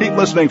post. Keep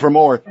listening for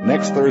more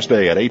next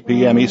Thursday at 8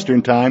 p.m.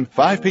 Eastern Time,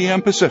 5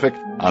 p.m. Pacific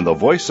on the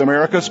Voice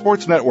America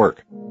Sports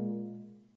Network.